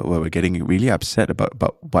people were getting really upset about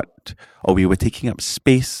what, or we were taking up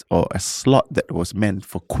space or a slot that was meant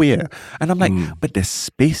for queer, and I'm like, but there's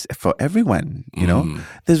space for everyone,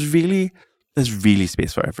 there's really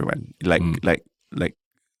space for everyone, like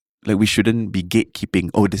we shouldn't be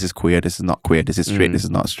gatekeeping, oh, this is queer, this is not queer, this is straight, this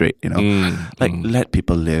is not straight, let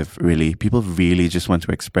people live, really. People really just want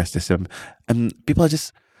to express this, and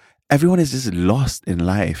everyone is just lost in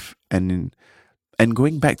life, and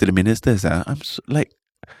going back to the ministers, I'm like,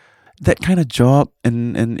 that kind of job,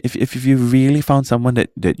 and if you really found someone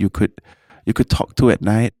that you could talk to at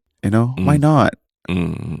night, why not?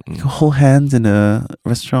 You hold hands in a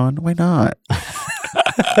restaurant, why not?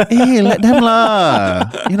 Hey, let them lah.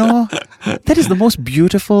 That is the most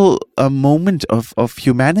beautiful moment of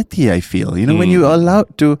humanity, I feel. When you're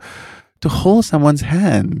allowed to hold someone's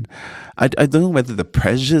hand. I don't know whether the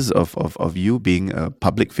pressures of you being a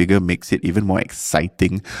public figure makes it even more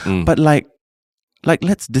exciting. But like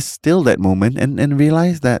let's distill that moment and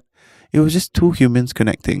realize that it was just two humans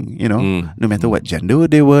connecting, no matter what gender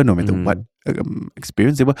they were, no matter what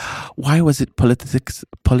experience they were. Why was it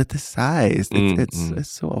politicized?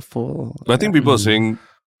 It's so awful. But I think people are saying,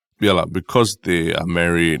 because they are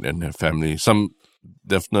married and have family,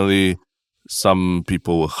 some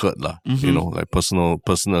people were hurt like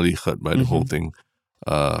personally hurt by the whole thing,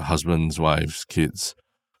 husbands, wives, kids.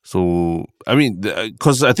 So I mean,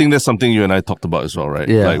 because I think that's something you and I talked about as well, right?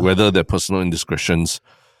 Yeah. Like whether they're personal indiscretions.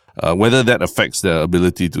 Whether that affects their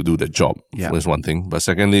ability to do the job is one thing. But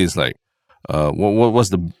secondly, it's like, what's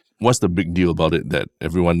the big deal about it that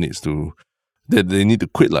everyone needs to, that they need to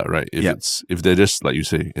quit, right? If they're just, like you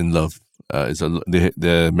say, in love,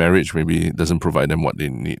 their marriage maybe doesn't provide them what they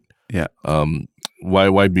need. Yeah.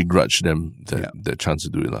 Why begrudge them that chance to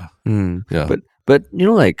do it, Yeah. But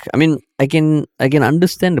like, I mean, I can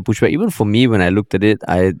understand the pushback. Even for me, when I looked at it,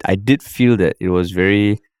 I did feel that it was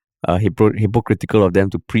very hypocritical of them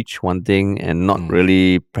to preach one thing and not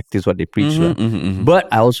really practice what they preach. But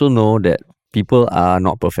I also know that people are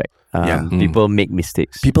not perfect. People make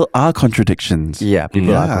mistakes. People are contradictions. Yeah,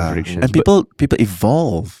 people are contradictions. And people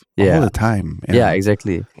evolve all the time. Yeah,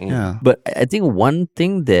 exactly. Yeah. But I think one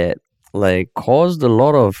thing that like caused a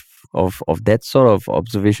lot of that sort of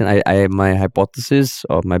observation, my hypothesis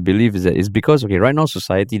or my belief is that it's because, right now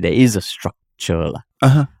society, there is a structure.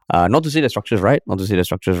 Not to say the structure is right, not to say the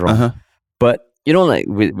structure is wrong. But, like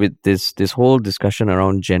with this whole discussion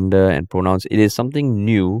around gender and pronouns, it is something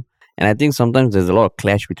new. And I think sometimes there's a lot of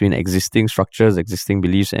clash between existing structures, existing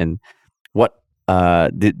beliefs, and what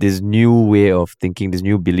this new way of thinking, this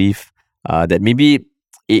new belief that maybe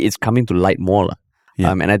it's coming to light more.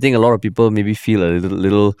 And I think a lot of people maybe feel a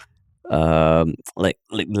little like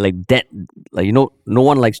that, like, no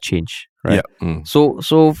one likes change, right?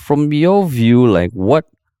 So from your view, like what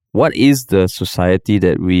is the society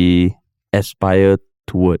that we aspire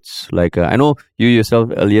towards? Like I know you yourself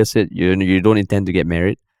earlier said you don't intend to get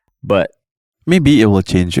married, but maybe it will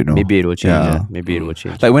change, Maybe it will change. Maybe it will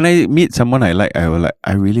change. Like when I meet someone I like, I will like,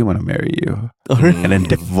 I really want to marry you, and then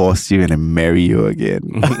divorce you and then marry you again.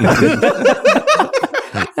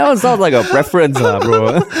 That one sounds like a preference,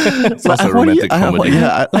 bro. Sounds a romantic comedy.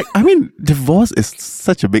 I mean, divorce is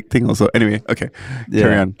such a big thing also. Anyway, okay,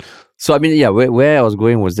 carry on. So I mean, where I was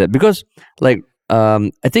going was that because, like,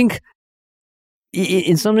 I think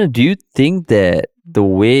in some way, do you think that the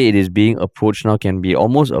way it is being approached now can be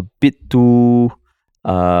almost a bit too,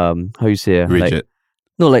 how you say, rigid?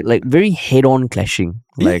 Like very head-on clashing.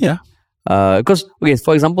 Like, because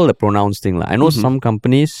for example, the pronouns thing. I know some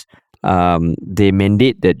companies, they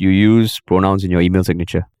mandate that you use pronouns in your email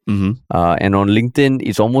signature. And on LinkedIn,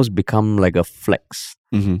 it's almost become like a flex.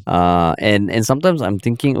 And sometimes I'm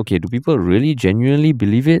thinking, okay, do people really genuinely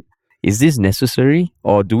believe it? Is this necessary?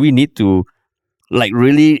 Or do we need to like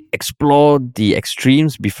really explore the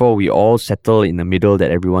extremes before we all settle in the middle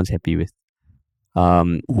that everyone's happy with?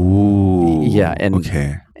 And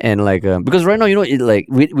like because right now, it like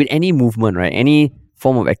with any movement, right, any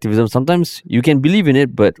form of activism, sometimes you can believe in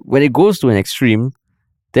it, but when it goes to an extreme,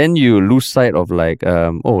 then you lose sight of like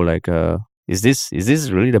is this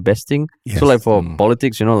really the best thing? Yes. So like for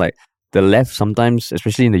politics, like the left sometimes,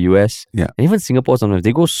 especially in the US, and even Singapore, sometimes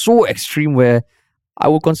they go so extreme where I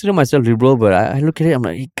would consider myself liberal, but I look at it, I'm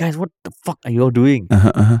like, hey guys, what the fuck are you all doing?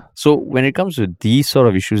 So when it comes to these sort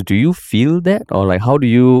of issues, do you feel that, or like how do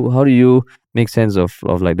you make sense of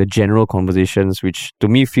like the general conversations, which to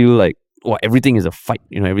me feel like everything is a fight?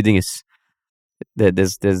 Everything is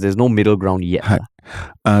there's no middle ground yet.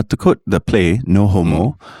 To quote the play No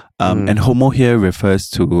Homo, and homo here refers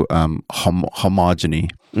to homogeny.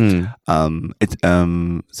 It's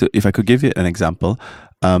so if I could give you an example,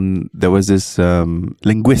 there was this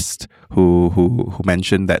linguist who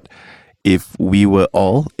mentioned that if we were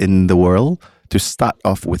all in the world to start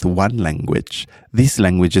off with one language, these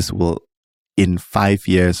languages will in 5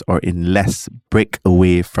 years or in less break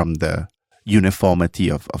away from the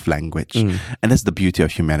uniformity of language. And that's the beauty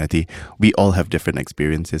of humanity. We all have different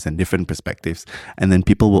experiences and different perspectives, and then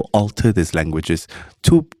people will alter these languages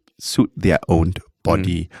to suit their own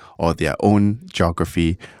body or their own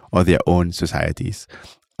geography or their own societies.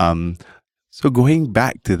 So going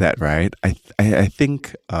back to that, right, I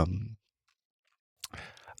think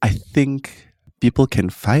people can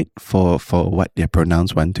fight for what their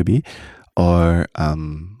pronouns want to be, or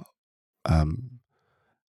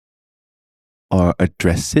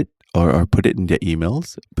address it or put it in their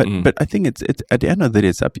emails. But I think it's at the end of the day,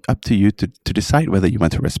 it's up to you to decide whether you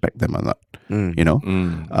want to respect them or not.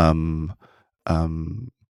 And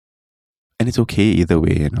it's okay either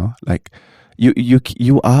way. Like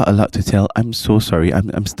you are allowed to tell, I'm so sorry,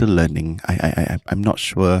 I'm still learning. I'm not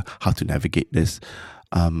sure how to navigate this.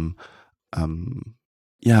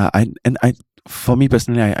 For me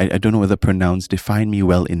personally, I don't know whether pronouns define me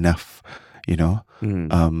well enough.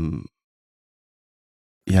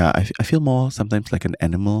 I feel more sometimes like an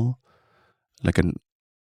animal, like a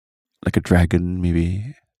dragon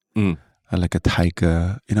maybe, or like a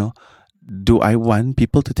tiger. Do I want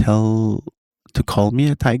people to call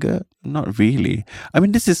me a tiger? Not really. I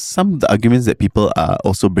mean, this is some of the arguments that people are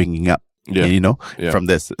also bringing up Yeah. You know, Yeah. from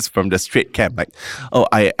the straight camp, like, oh,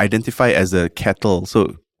 I identify as a kettle,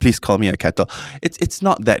 so please call me a kettle. It's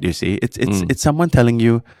not that, you see. It's someone telling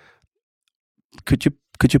you, could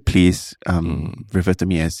you please refer to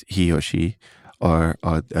me as he or she, or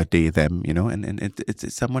they, them, you know, and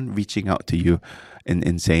it's someone reaching out to you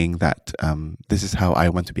in saying that this is how I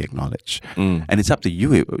want to be acknowledged. And it's up to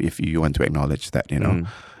you if you want to acknowledge that, you know.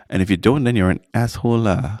 And if you don't, then you're an asshole.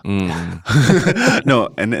 No,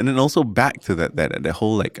 and then also back to that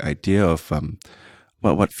whole like idea of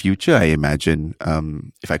what future I imagine.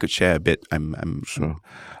 If I could share a bit,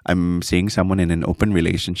 I'm seeing someone in an open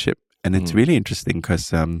relationship, and it's really interesting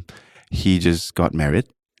because he just got married,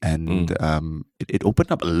 and it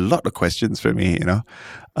opened up a lot of questions for me. You know,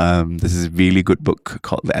 this is a really good book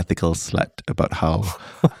called The Ethical Slut about how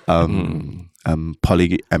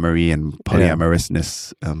polyamory and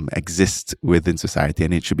polyamorousness exist within society,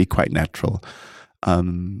 and it should be quite natural.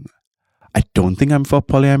 I don't think I'm for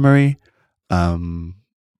polyamory,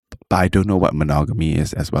 but I don't know what monogamy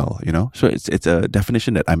is as well, you know? So it's a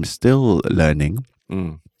definition that I'm still learning.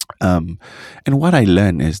 And what I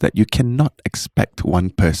learned is that you cannot expect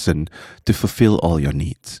one person to fulfill all your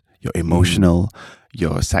needs, your emotional,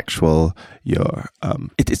 your sexual, your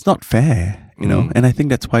it's not fair, you know. And I think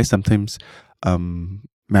that's why sometimes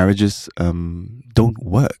marriages don't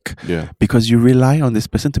work, because you rely on this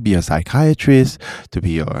person to be a psychiatrist, to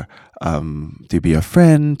be your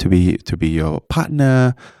friend, to be your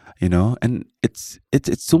partner, you know. And it's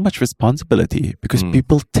so much responsibility, because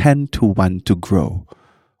people tend to want to grow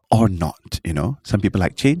or not, you know. Some people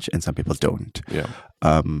like change and some people don't.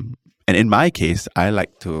 And in my case, I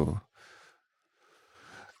like to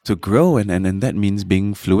grow, and that means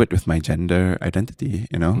being fluid with my gender identity,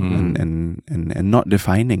 you know, and not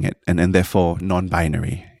defining it, and therefore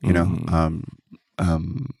non-binary, you know.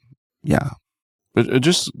 But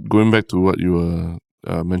just going back to what you were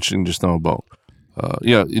mentioning just now about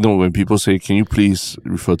you know, when people say, can you please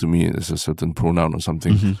refer to me as a certain pronoun or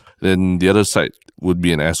something, then the other side would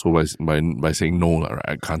be an asshole by saying no, right?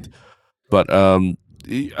 I can't. But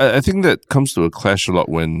I think that comes to a clash a lot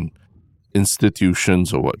when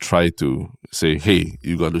institutions or what try to say, hey,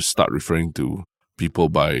 you got to start referring to people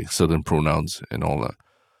by certain pronouns and all that.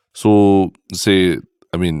 So say,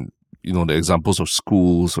 I mean, you know, the examples of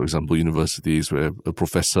schools, for example, universities, where a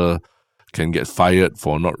professor can get fired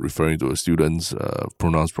for not referring to a student's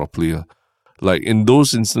pronouns properly. Like in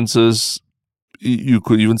those instances, you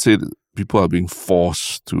could even say that people are being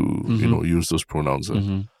forced to, you know, use those pronouns.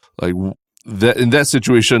 Like that in that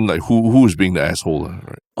situation, like who is being the asshole,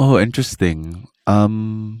 right? Oh, interesting.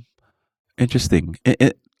 Interesting.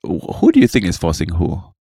 Who do you think is forcing who?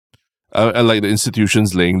 And like the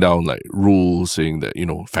institutions laying down like rules saying that, you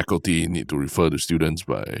know, faculty need to refer to students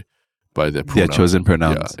by their pronouns. Their chosen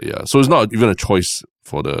pronouns. Yeah. So it's not even a choice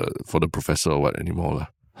for the professor or what anymore.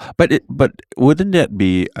 But wouldn't that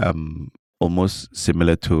be almost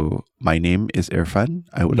similar to my name is Irfan?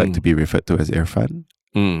 I would like to be referred to as Irfan.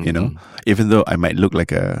 You know, even though I might look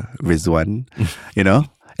like a Rizwan, you know,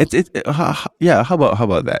 how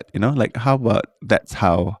about that? You know, like how about that's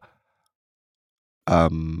how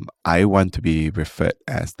I want to be referred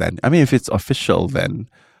as then. I mean, if it's official, then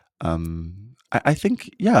I think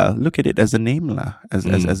look at it as a name lah, as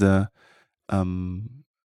a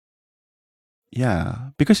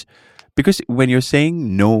because when you're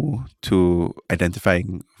saying no to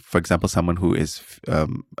identifying, for example, someone who is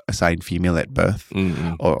assigned female at birth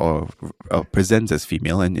or presents as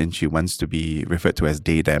female and she wants to be referred to as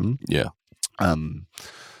they, them,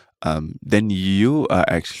 then you are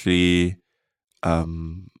actually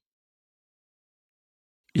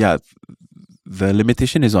the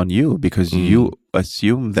limitation is on you, because you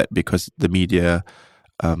assume that because the media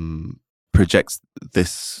projects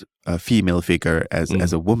this female figure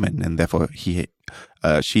as a woman, and therefore she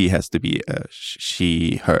has to be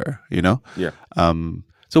she, her, you know.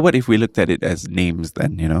 So what if we looked at it as names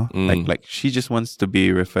then, you know, like she just wants to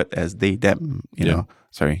be referred as they, them, you know.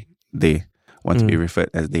 Sorry, they want to be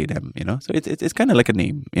referred as they, them, you know. So it's kind of like a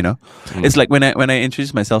name, you know. It's like when I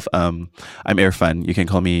introduce myself, I'm Irfan, you can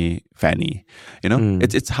call me Fanny, you know.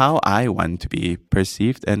 It's how I want to be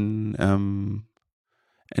perceived, and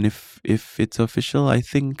if it's official, I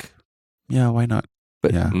think why not.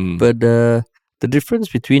 But the difference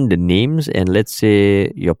between the names and, let's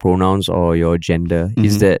say, your pronouns or your gender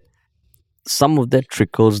is that some of that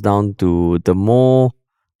trickles down to the more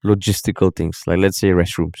logistical things, like, let's say,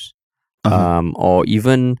 restrooms. Or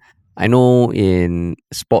even, I know in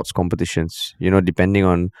sports competitions, you know, depending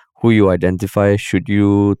on who you identify, should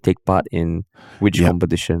you take part in which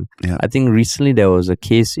competition. Yeah. I think recently there was a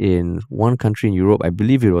case in one country in Europe, I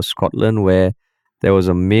believe it was Scotland, where there was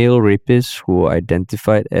a male rapist who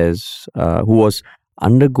identified as who was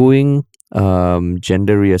undergoing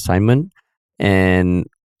gender reassignment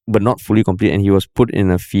but not fully complete, and he was put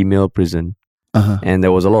in a female prison. And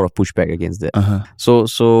there was a lot of pushback against that. So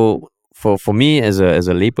for me as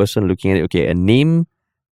a layperson looking at it, okay, a name,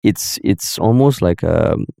 it's almost like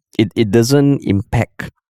it doesn't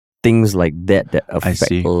impact things like that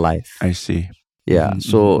affect life. I see. Yeah.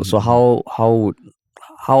 So how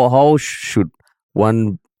should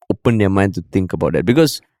one open their mind to think about that?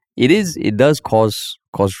 Because it does cause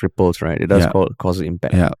ripples, right? It does cause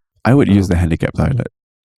impact. Yeah. I would use the handicap toilet.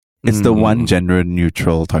 It's the one gender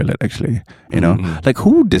neutral toilet, actually. You know, like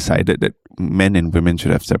who decided that men and women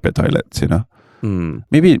should have separate toilets? You know,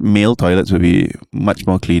 maybe male toilets would be much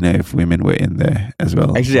more cleaner if women were in there as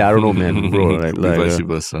well. Actually, I don't know, man, bro. Vice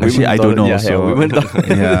versa. Actually, I don't know.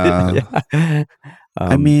 Yeah.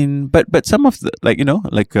 I mean, but some of the, like, you know,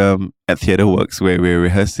 like at theatre works where we're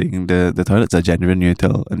rehearsing, the toilets are gender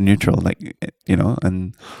neutral, like, you know,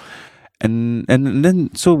 and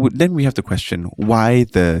then then we have to question why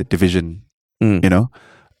the division, you know,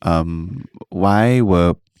 why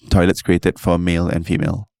were toilets created for male and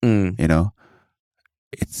female? You know,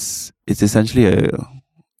 it's essentially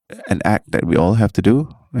an act that we all have to do.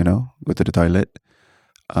 You know, go to the toilet.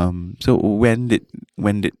 So when did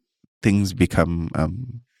things become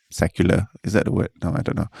secular? Is that a word? No, I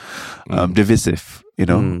don't know. Divisive. You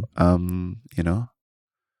know. You know.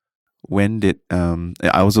 When did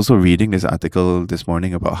I was also reading this article this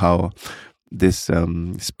morning about how this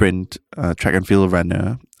sprint track and field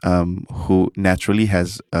runner who naturally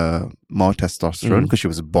has more testosterone because she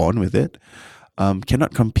was born with it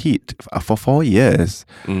cannot compete for 4 years,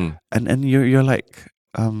 and you're like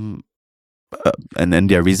and then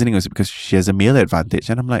their reasoning was because she has a male advantage,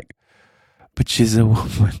 and I'm like, but she's a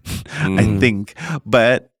woman. I think,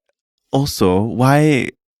 but also why?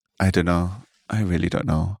 I don't know. I really don't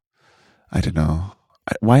know. I don't know.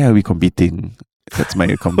 Why are we competing? That's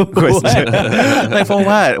my question. Like, for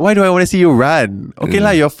what? Why do I want to see you run? Okay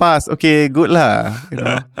lah, you're fast. Okay, good lah.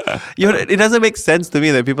 You know, it doesn't make sense to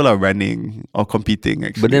me that people are running or competing.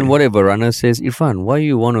 Actually, but then what if a runner says, Irfan, why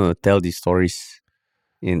you want to tell these stories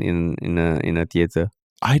in a theater?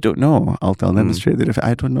 I don't know. I'll tell them straight that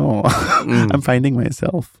I don't know. I'm finding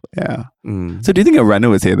myself. Yeah. So do you think a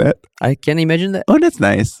runner would say that? I can imagine that. Oh, that's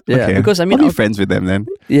nice. Yeah, okay. because I mean, I'll be friends with them then.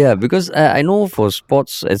 Yeah, because I know for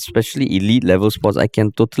sports, especially elite level sports, I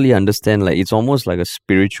can totally understand. Like, it's almost like a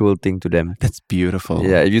spiritual thing to them. That's beautiful.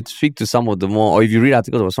 Yeah, if you speak to some of the more, or if you read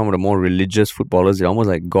articles of some of the more religious footballers, they're almost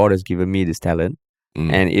like, God has given me this talent,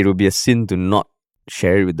 and it would be a sin to not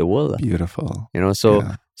share it with the world. Beautiful. You know, so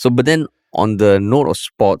but then on the note of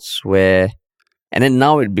sports, and then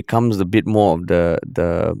now it becomes a bit more of the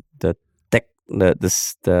tech, the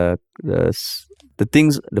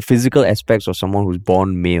things, the physical aspects of someone who's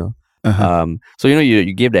born male. So you know,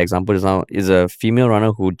 you gave the example just now, is a female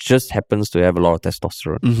runner who just happens to have a lot of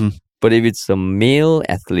testosterone. But if it's a male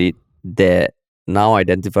athlete that now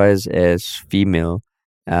identifies as female,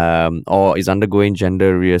 or is undergoing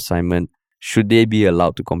gender reassignment, should they be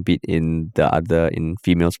allowed to compete in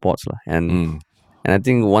female sports? And I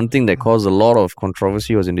think one thing that caused a lot of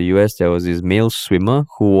controversy was in the US, there was this male swimmer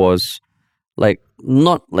who was like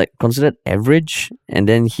not like considered average, and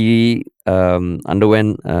then he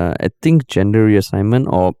underwent I think gender reassignment,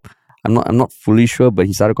 or I'm not fully sure, but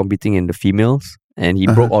he started competing in the females and he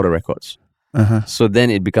broke all the records. So then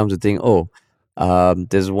it becomes a thing,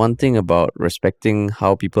 there's one thing about respecting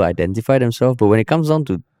how people identify themselves, but when it comes down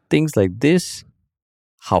to things like this,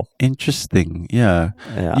 how? Interesting. Yeah.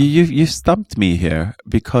 You stumped me here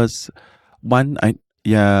because one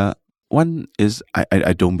is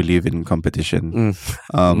I don't believe in competition.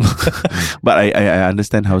 But I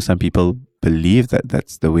understand how some people believe that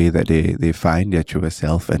that's the way that they find their true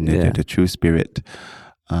self and their true spirit.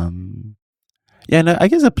 And I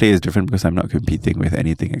guess the play is different because I'm not competing with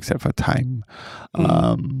anything except for time.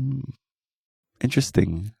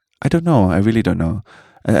 Interesting. I don't know. I really don't know.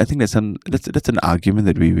 I think that's an argument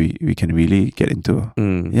that we can really get into.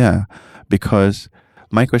 Yeah, because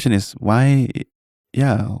my question is why?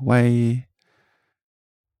 Yeah, why?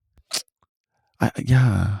 I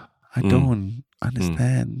don't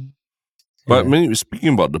understand. But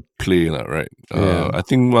speaking about the play, right? I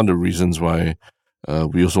think one of the reasons why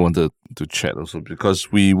we also wanted to chat also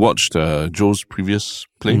because we watched Jo's previous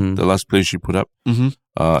play, the last play she put up,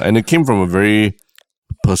 and it came from a very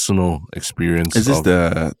personal experience. Is this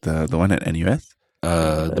the one at NUS?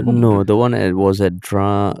 No, the one that was at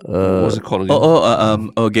what was it called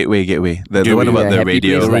again? Gateway. The Gateway. one about the Happy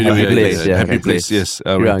radio. Place, Radio, Happy yeah, Place, yeah, yeah. Happy Place, yes.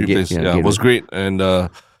 Happy Place, yeah, it was great. And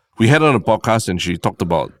we had her on a podcast, and she talked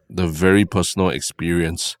about the very personal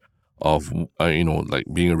experience of like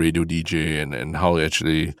being a radio DJ and how it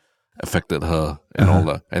actually affected her and all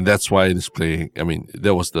that. And that's why this play, I mean,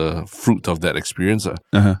 that was the fruit of that experience.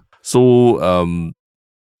 So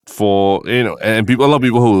for and people, a lot of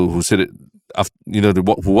people who said it after,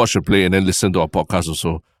 who watched the play and then listened to our podcast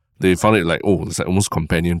also, they found it like, it's like almost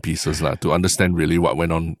companion pieces to understand really what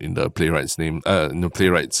went on in the playwright's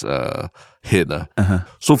head.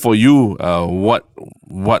 So for you,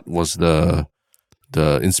 what was the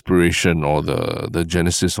inspiration or the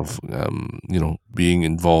genesis of being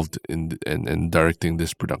involved in and directing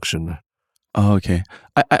this production? Oh, okay.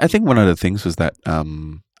 I think one of the things was that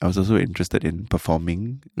I was also interested in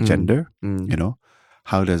performing gender.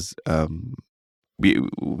 How does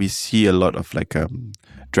we see a lot of like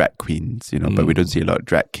drag queens, but we don't see a lot of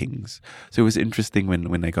drag kings. So it was interesting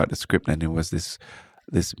when I got the script and it was this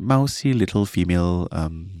mousy little female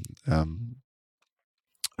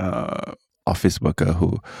office worker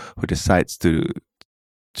who decides to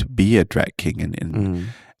be a drag king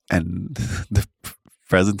and the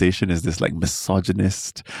presentation is this like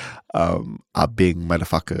misogynist being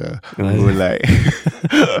motherfucker who like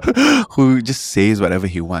who just says whatever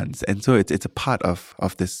he wants, and so it's a part of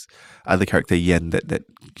this other character Yen that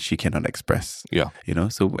she cannot express.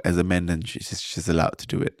 So as a man, then she's allowed to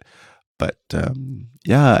do it, but and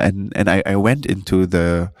I went into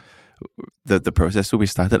the process. So we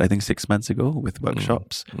started, I think, 6 months ago with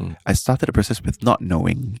workshops. I started the process with not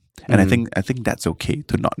knowing, and I think that's okay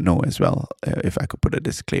to not know as well. If I could put a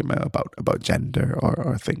disclaimer about gender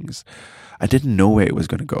or things, I didn't know where it was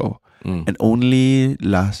going to go, and only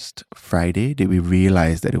last Friday did we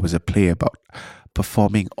realize that it was a play about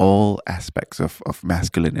performing all aspects of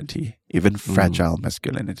masculinity, even fragile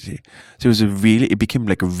masculinity. So it became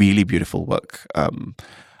like a really beautiful work.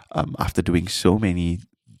 After doing so many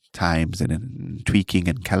times and then tweaking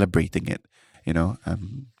and calibrating it,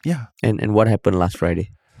 And what happened last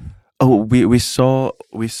Friday? Oh, we saw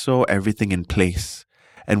everything in place,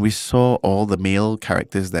 and we saw all the male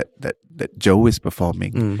characters that Joe is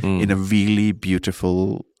performing in a really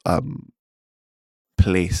beautiful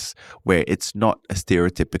place where it's not a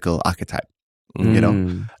stereotypical archetype.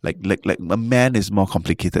 Like a man is more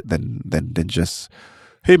complicated than just,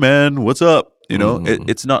 hey man, what's up?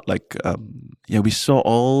 It's not like we saw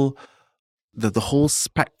all the whole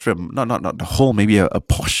spectrum, not the whole, maybe a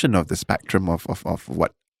portion of the spectrum of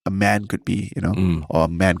what a man could be, or a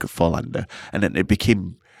man could fall under, and then it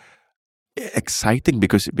became exciting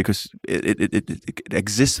because it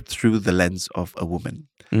exists through the lens of a woman.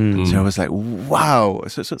 So I was like, wow.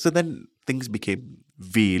 So then things became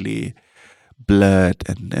really blurred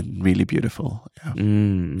and really beautiful.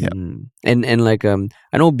 And like I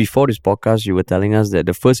know before this podcast you were telling us that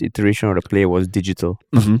the first iteration of the play was digital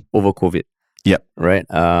over COVID. Right.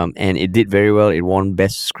 And it did very well. It won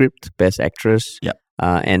best script, best actress.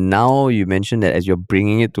 And now you mentioned that as you're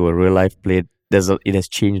bringing it to a real life play, it has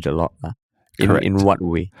changed a lot. In what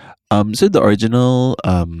way? So the original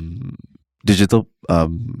digital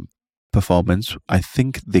performance, I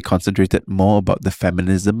think they concentrated more about the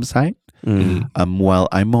feminism side. While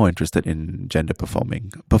I'm more interested in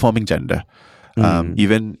performing gender.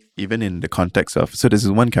 Even in the context of, so there's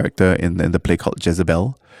one character in the play called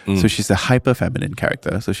Jezebel. So she's a hyper feminine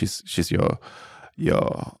character. So she's your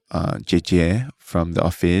JJ from the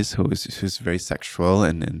office who's very sexual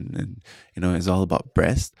and is all about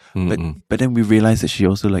breast. But then we realize that she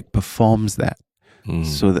also like performs that.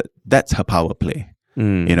 So that's her power play.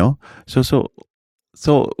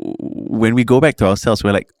 So when we go back to ourselves,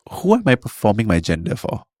 we're like, who am I performing my gender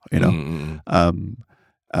for? Am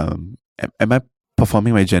I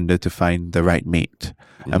performing my gender to find the right mate?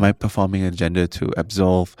 Am I performing a gender to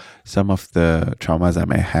absolve some of the traumas I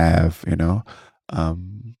may have?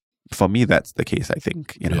 For me, that's the case. I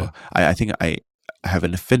think I think I have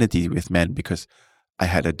an affinity with men because I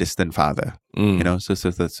had a distant father. So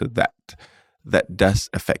that does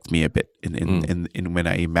affect me a bit. In when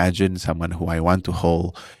I imagine someone who I want to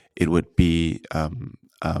hold, it would be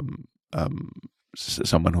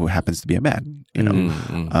someone who happens to be a man.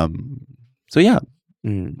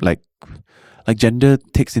 Like gender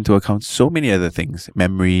takes into account so many other things: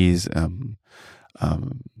 memories,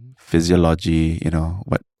 physiology.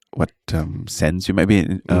 What sense you might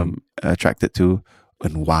be attracted to,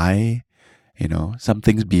 and why. Some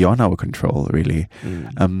things beyond our control, really.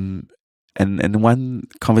 And one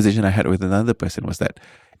conversation I had with another person was that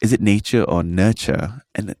is it nature or nurture?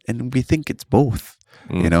 And we think it's both.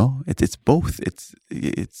 You know, it's both. It's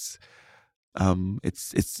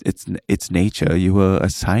nature. You were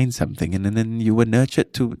assigned something, and then you were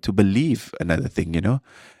nurtured to believe another thing. You know,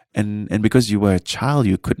 and because you were a child,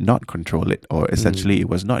 you could not control it, or essentially it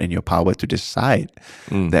was not in your power to decide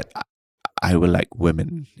that I will like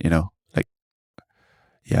women. You know, like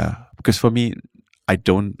because for me, I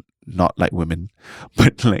don't not like women,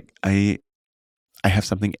 but like I have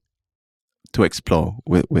something to explore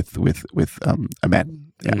with a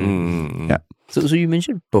man. Yeah. So you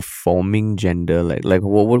mentioned performing gender. Like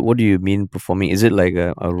what do you mean performing? Is it like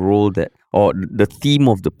a role that, or the theme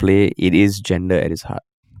of the play? It is gender at its heart,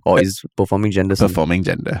 or is performing gender? Performing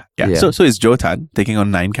gender. Yeah. So it's Joe Tan taking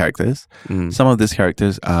on 9 characters. Some of these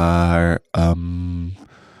characters are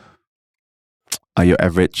your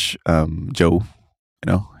average Joe.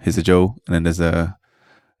 You know, he's a Joe, and then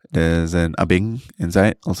there's an Abing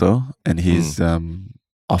inside also, and he's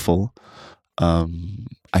awful.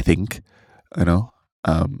 I think, you know.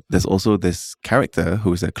 There's also this character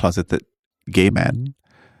who's a closeted gay man.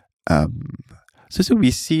 So we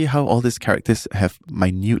see how all these characters have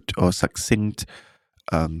minute or succinct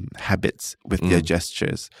habits with their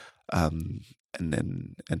gestures, and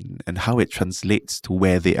how it translates to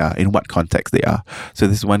where they are, in what context they are. So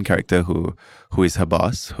this one character who is her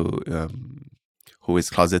boss, who is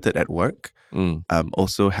closeted at work,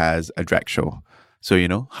 also has a drag show. So you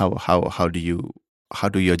know how do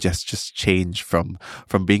your gestures change from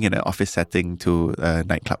being in an office setting to a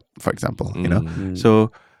nightclub, for example? You know,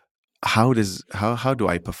 so how do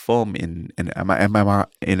I perform in an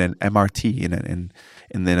MRT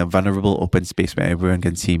in a vulnerable open space where everyone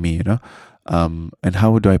can see me? You know, and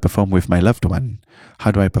how do I perform with my loved one?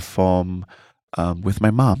 How do I perform with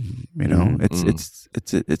my mom? You know, it's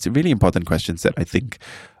really important questions that I think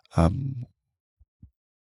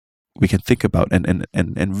we can think about and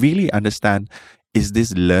really understand. Is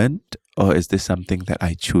this learned, or is this something that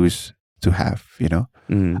I choose to have? You know,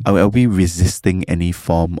 are we resisting any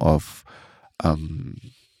form of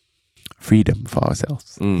freedom for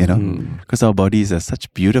ourselves? You know, because our bodies are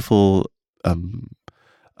such beautiful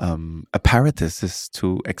apparatuses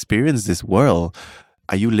to experience this world.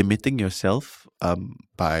 Are you limiting yourself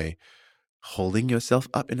by holding yourself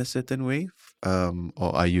up in a certain way,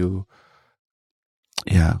 or are you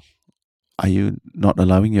not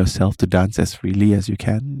allowing yourself to dance as freely as you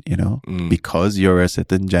can, you know, because you're a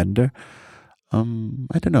certain gender?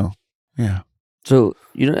 I don't know. Yeah. So,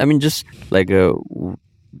 you know, I mean, just like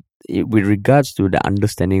with regards to the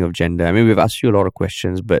understanding of gender, I mean, we've asked you a lot of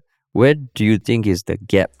questions, but where do you think is the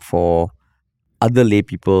gap for other lay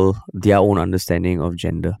people, their own understanding of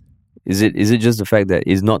gender? Is it just the fact that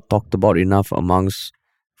it's not talked about enough amongst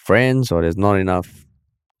friends, or there's not enough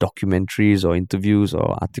documentaries or interviews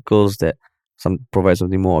or articles that provide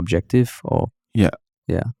something more objective? Or I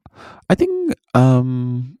think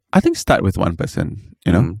start with one person,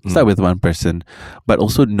 you know, start with one person, but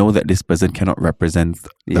also know that this person cannot represent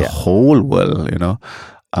the whole world, you know.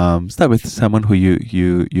 Start with someone who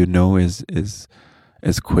you know is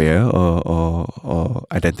queer or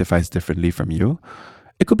identifies differently from you.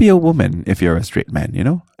 It could be a woman if you're a straight man, you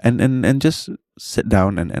know, and just sit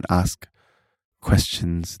down and ask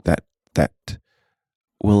questions that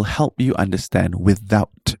will help you understand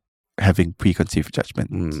without having preconceived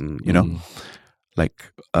judgment. You know,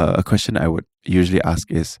 like a question I would usually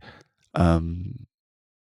ask is,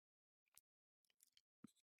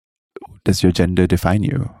 does your gender define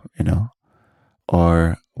you? You know,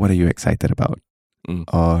 or what are you excited about?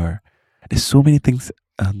 Or there's so many things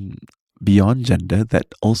beyond gender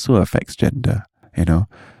that also affects gender. You know,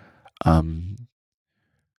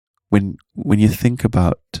 when you think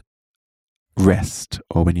about rest,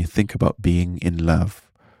 or when you think about being in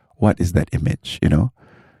love, what is that image? You know,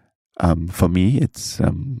 for me, it's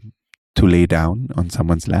to lay down on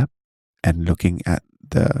someone's lap and looking at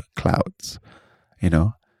the clouds. You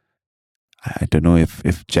know, I don't know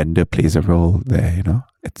if gender plays a role there. You know,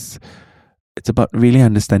 it's about really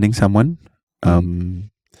understanding someone.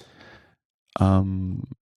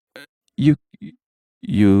 You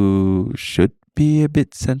should be a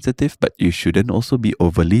bit sensitive, but you shouldn't also be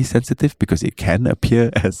overly sensitive, because it can appear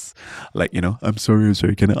as like, you know, I'm sorry,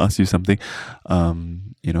 can I ask you something?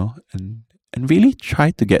 You know, and really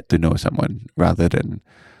try to get to know someone rather than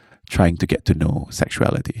trying to get to know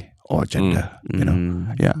sexuality or gender. You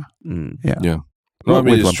know, yeah. No, I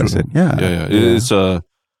mean, it's true. It's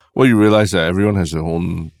well, you realize that everyone has their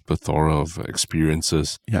own plethora of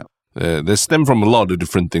experiences. Yeah. They stem from a lot of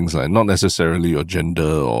different things, like not necessarily your gender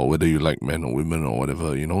or whether you like men or women or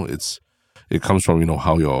whatever. You know, it comes from, you know,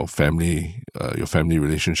 how your family your family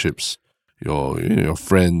relationships, your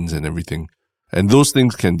friends and everything. And those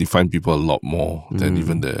things can define people a lot more than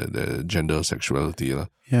even their gender or sexuality.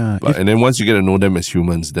 Yeah. And then once you get to know them as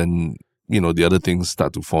humans, then the other things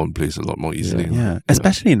start to fall in place a lot more easily. Yeah.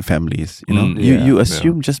 Especially in families, you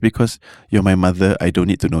assume just because you're my mother, I don't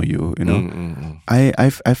need to know you.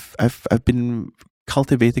 I've been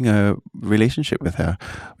cultivating a relationship with her.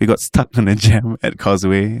 We got stuck on a jam at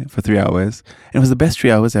Causeway for 3 hours. And it was the best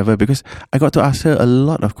 3 hours ever because I got to ask her a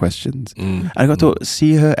lot of questions. I got to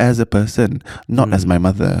see her as a person, not as my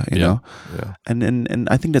mother, you know. Yeah. And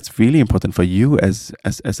I think that's really important for you as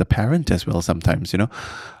a parent as well sometimes, to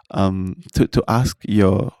ask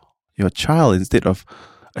your child instead of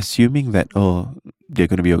assuming that they're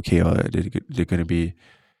going to be okay or they're going to be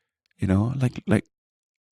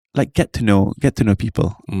like get to know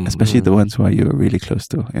people, especially the ones who are you're really close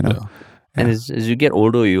to, And as you get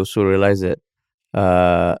older, you also realize that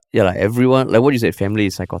like everyone, like what you said, family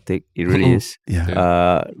is psychotic. It really is.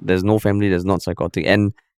 There's no family that's not psychotic.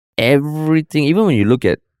 And everything, even when you look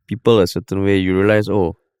at people a certain way, you realize,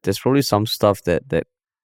 there's probably some stuff that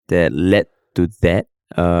led to that.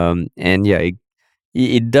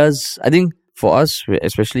 It does. I think for us,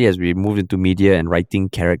 especially as we move into media and writing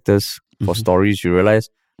characters for stories, you realize,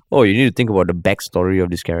 you need to think about the backstory of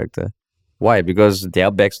this character. Why? Because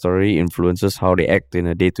their backstory influences how they act in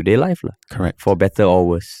a day-to-day life. Correct. For better or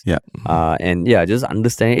worse. Yeah. Just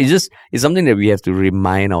understanding. It's something that we have to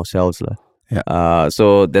remind ourselves. Yeah.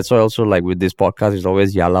 So that's why also like with this podcast, it's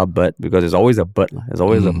always yalla but, because there's always a but. There's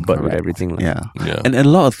always a but with everything. Yeah. And a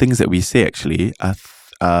lot of things that we say actually are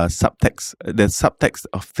subtext. There's subtext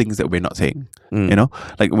of things that we're not saying.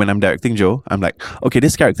 Like when I'm directing Joe, I'm like, okay,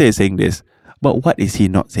 this character is saying this, but what is he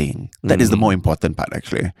not saying? That is the more important part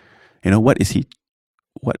actually. What is he?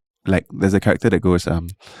 Like there's a character that goes,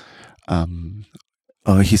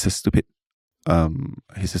 he's a stupid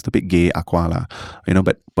gay aqua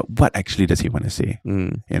but what actually does he want to say?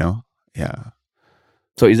 Yeah.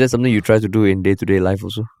 So is that something you try to do in day-to-day life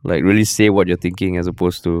also? Like really say what you're thinking as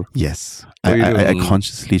opposed to... Yes. I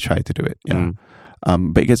consciously try to do it. Yeah.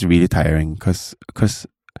 But it gets really tiring because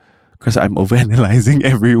I'm overanalyzing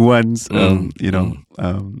everyone's,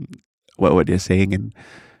 what they're saying. And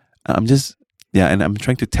I'm just, and I'm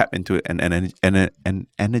trying to tap into an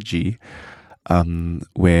energy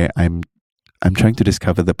where I'm trying to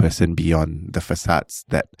discover the person beyond the facades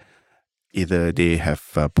that either they have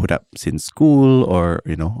put up since school or,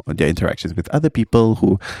 their interactions with other people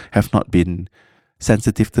who have not been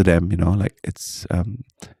sensitive to them, like it's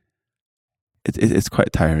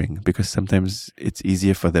quite tiring because sometimes it's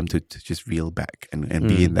easier for them to just reel back and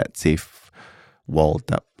be in that safe walled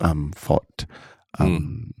up fort.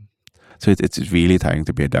 So it's really tiring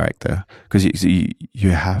to be a director because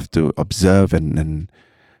you have to observe and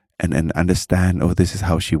understand, this is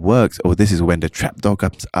how she works, this is when the trapdoor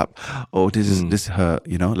comes up, this is her,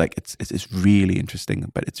 like it's really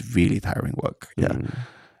interesting, but it's really tiring work. Yeah.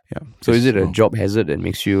 So is it a job hazard that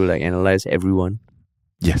makes you like analyze everyone?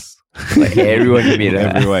 Yes. Like everyone you meet.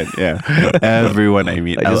 Everyone, everyone I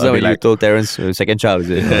meet. Like just when you told Terence, second child,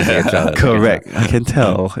 is it? Second child. Correct. I can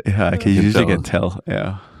tell. Yeah, I can usually tell.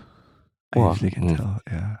 Yeah. Wow. I usually can tell.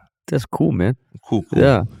 Yeah. That's cool, man. Cool.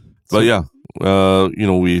 Yeah. But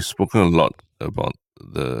we've spoken a lot about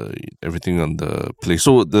everything on the play.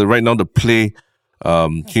 So right now the play,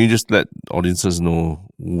 can you just let audiences know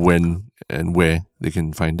when and where they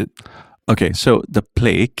can find it? Okay, so the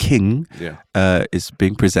play King is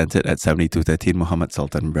being presented at 7213 Muhammad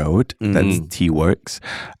Sultan Road. That's T-Works.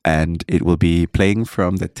 And it will be playing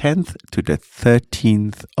from the 10th to the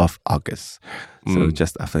 13th of August. So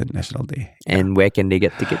just after National Day. And where can they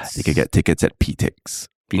get tickets? They can get tickets at PTix.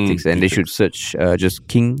 And they should search just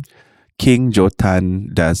King. King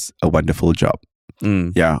Jotan does a wonderful job.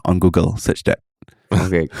 Yeah, on Google, search that.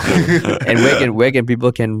 Okay, cool. And where can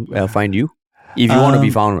people find you? If you want to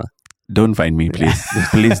be found. Don't find me, please.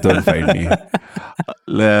 Please don't find me.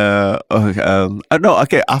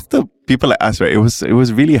 Okay. After people like us, right? It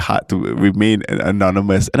was really hard to remain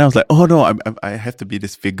anonymous, and I was like, oh no, I have to be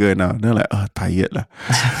this figure now. And they're like, tired lah.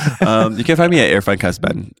 You can find me at Irfan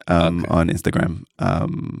Kasban on Instagram. I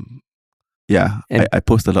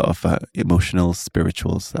post a lot of emotional,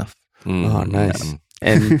 spiritual stuff. Oh, nice.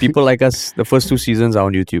 And people like us, the first 2 seasons are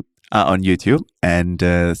on YouTube. And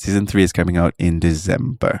season 3 is coming out in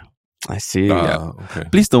December. I see. Okay.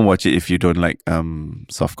 Please don't watch it if you don't like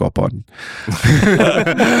softcore porn.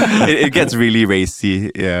 it gets really racy.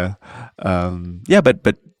 Yeah.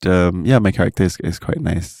 My character is quite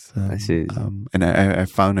nice. I see. And I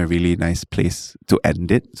found a really nice place to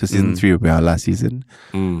end it. So season 3 will be our last season.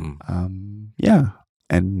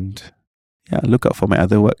 look out for my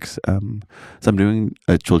other works. So I'm doing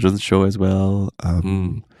a children's show as well.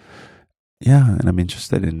 Yeah, and I'm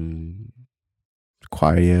interested in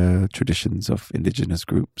choir traditions of indigenous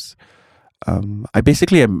groups. I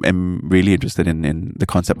basically am really interested in the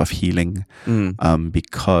concept of healing,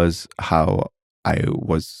 because how I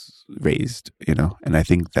was raised, and I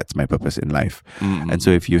think that's my purpose in life. And so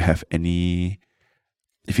if you need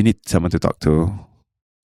someone to talk to,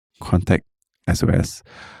 contact SOS.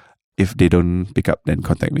 If they don't pick up, then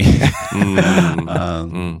contact me.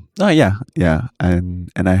 Oh yeah, and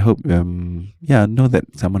I hope know that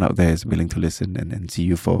someone out there is willing to listen and see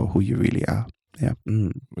you for who you really are. Yeah,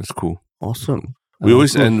 That's cool. Awesome. We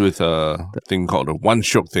always end with a thing called the one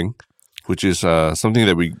shock thing, which is something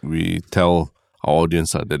that we tell our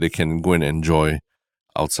audience that they can go and enjoy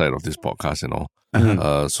outside of this podcast and all.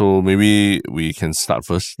 So maybe we can start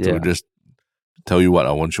first to just tell you what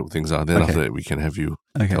our one shock things are. Then after that, we can have you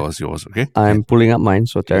tell us yours. Okay. I'm pulling up mine,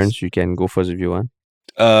 so Terence, you can go first if you want.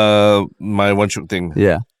 My one shock thing.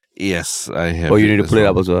 Yeah. Yes, I have. Oh, you need to pull it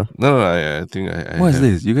up as well. No, I think I What is have.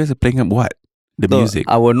 this? You guys are playing up what? The music?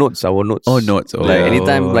 Our notes. Oh, notes. Oh. Like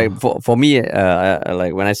anytime, like for me,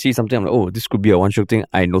 like when I see something, I'm like, oh, this could be a one shock thing.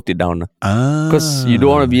 I note it down. Because you don't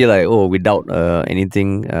want to be like, oh, without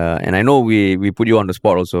anything. And I know we put you on the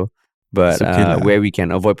spot also, but where we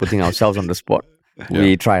can avoid putting ourselves on the spot,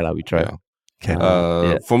 we try. We try.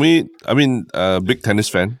 For me, I mean, big tennis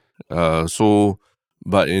fan.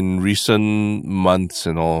 But in recent months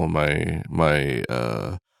and all, my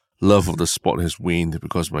love of the sport has waned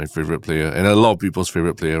because my favorite player, and a lot of people's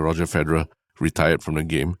favorite player, Roger Federer, retired from the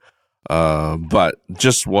game. But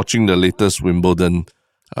just watching the latest Wimbledon,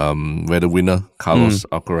 where the winner, Carlos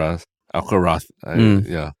Alcaraz,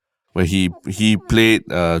 where he played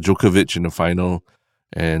Djokovic in the final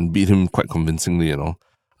and beat him quite convincingly,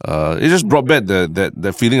 it just brought back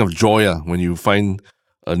that feeling of joy when you find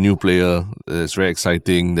a new player that's very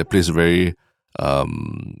exciting, that plays a very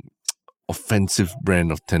offensive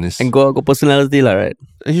brand of tennis. And got personality, right?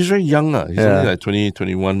 He's very young. He's only like 20,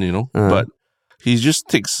 21, but he just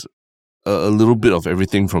takes a little bit of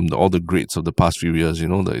everything from all the greats of the past few years,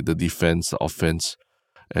 the defense, the offense,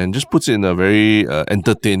 and just puts it in a very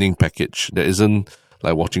entertaining package that isn't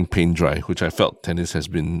like watching paint dry, which I felt tennis has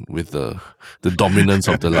been with the dominance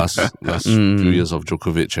of the last few years of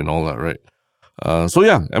Djokovic and all that, right? So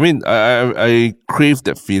yeah, I mean, I crave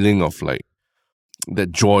that feeling of like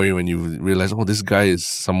that joy when you realize, oh, this guy is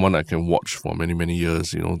someone I can watch for many, many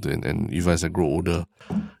years, and even as I grow older.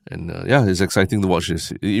 And it's exciting to watch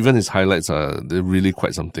this. Even his highlights they're really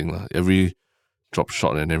quite something. Every drop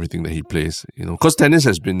shot and everything that he plays, because tennis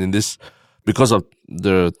has been in this, because of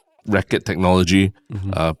the racket technology,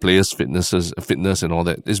 players' fitness and all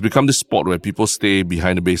that. It's become this sport where people stay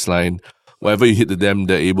behind the baseline. Whatever you hit to them,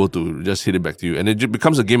 they're able to just hit it back to you. And it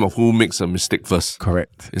becomes a game of who makes a mistake first.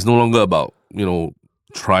 Correct. It's no longer about,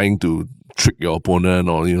 trying to trick your opponent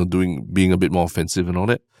or, being a bit more offensive and all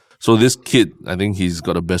that. So this kid, I think he's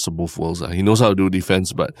got the best of both worlds. He knows how to do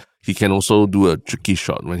defense, but he can also do a tricky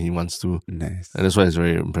shot when he wants to. Nice. And that's why it's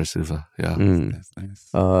very impressive. Yeah. That's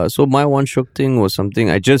nice. So my one shock thing was something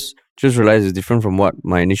I just realized is different from what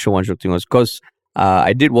my initial one shock thing was, because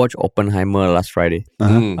I did watch Oppenheimer last Friday,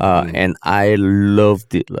 and I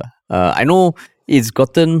loved it. I know it's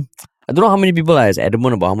gotten, I don't know how many people are as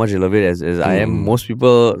adamant about how much they love it as I am. Most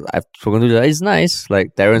people I've spoken to, it's nice.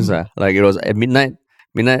 Like Terence, like it was at midnight,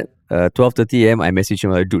 12:30 a.m. I messaged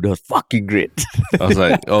him like, dude, that was fucking great. I was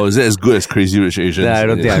like, oh, is it as good as Crazy Rich Asians? Nah, I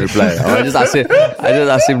don't think I replied. I just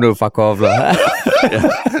asked him to fuck off.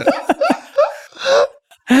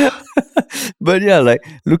 But yeah, like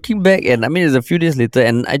looking back, and I mean, it's a few days later,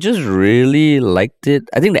 and I just really liked it.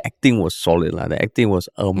 I think the acting was solid. The acting was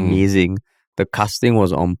amazing. The casting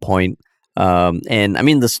was on point. And I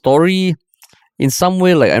mean, the story, in some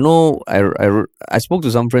way, like I know, I spoke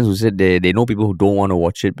to some friends who said they know people who don't want to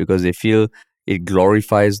watch it because they feel it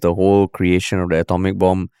glorifies the whole creation of the atomic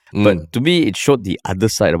bomb. But to me, it showed the other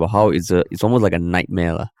side about how it's almost like a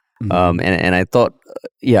nightmare. And I thought,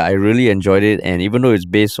 I really enjoyed it. And even though it's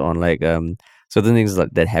based on like certain things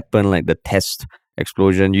that happen, like the test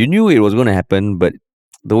explosion, you knew it was going to happen, but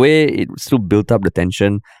the way it still built up the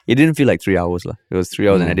tension, it didn't feel like 3 hours. It was 3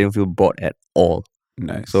 hours and I didn't feel bored at all.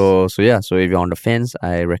 Nice. So if you're on the fence,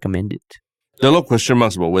 I recommend it. There are a lot of question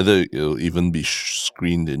marks about whether it'll even be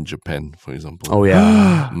screened in Japan, for example. Oh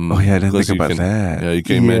yeah. I didn't think about that. Yeah, you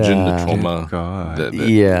can imagine the trauma. God.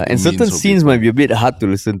 That and certain scenes might be a bit hard to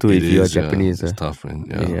listen to if you are Japanese. It's tough, man.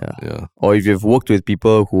 Yeah. Or if you've worked with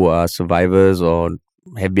people who are survivors or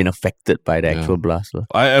have been affected by the actual blast.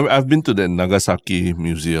 I've been to the Nagasaki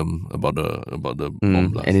museum about the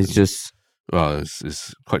bomb blast. And it's just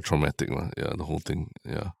it's quite traumatic, yeah. The whole thing,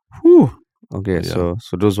 yeah. Whew. Okay, Yeah.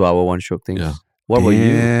 so those were our one shock things. Yeah. What about you?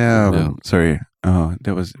 Yeah. Sorry. Oh,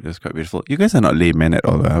 that was quite beautiful. You guys are not laymen at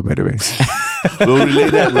all, by the way. We'll relay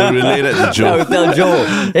that to I Joe. will tell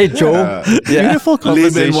Joe. Hey, Joe. Beautiful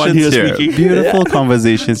Layman one conversations here here. speaking. Beautiful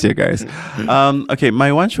conversations here, guys. Okay,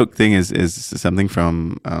 my one shook thing is something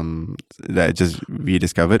from that I just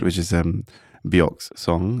rediscovered, which is Bjork's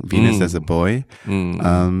song "Venus as a Boy,"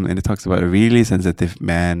 and it talks about a really sensitive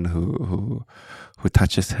man who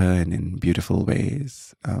touches her in beautiful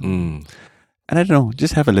ways. And I don't know,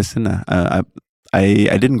 just have a listen.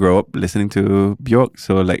 I didn't grow up listening to Bjork,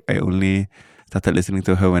 so like I only started listening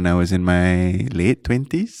to her when I was in my late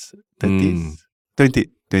 20s, 30s,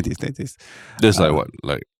 20s. That's like what,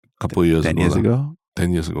 like a couple years 10 ago? years ago.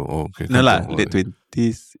 10 years ago. Oh, okay. No lah, Couple, late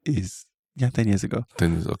 20s is 10 years ago.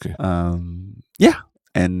 10 years, okay.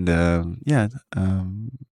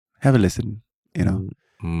 Have a listen,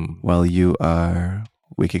 while you are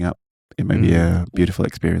waking up. It might be a beautiful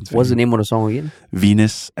experience. What's the name of the song again?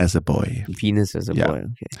 Venus as a Boy. Venus as a Yeah. Boy.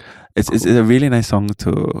 Okay. It's a really nice song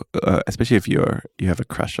to, especially if you have a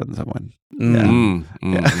crush on someone.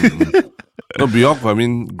 No, Bjork, I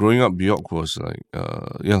mean, growing up, Bjork was like,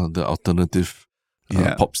 the alternative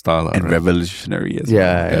pop star. And right? revolutionary as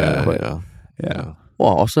well. Yeah.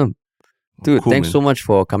 Wow, awesome. Dude, Cool, thanks man. so much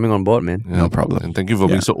for coming on board, man. Yeah. No problem. And thank you for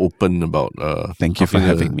being so open about Thank you for asking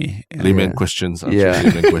having me. layman Yeah. questions. Yeah.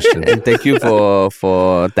 Layman questions. And thank you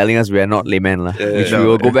for telling us we are not laymen. Which we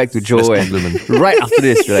will go back to Joe Best and compliment. right after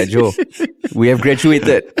this, we're like, Joe, we have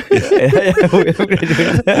graduated. We have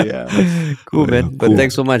graduated. Yeah. Cool, man. But Cool.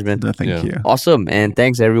 thanks so much, man. No, thank Yeah. you. Awesome. And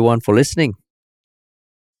thanks everyone for listening.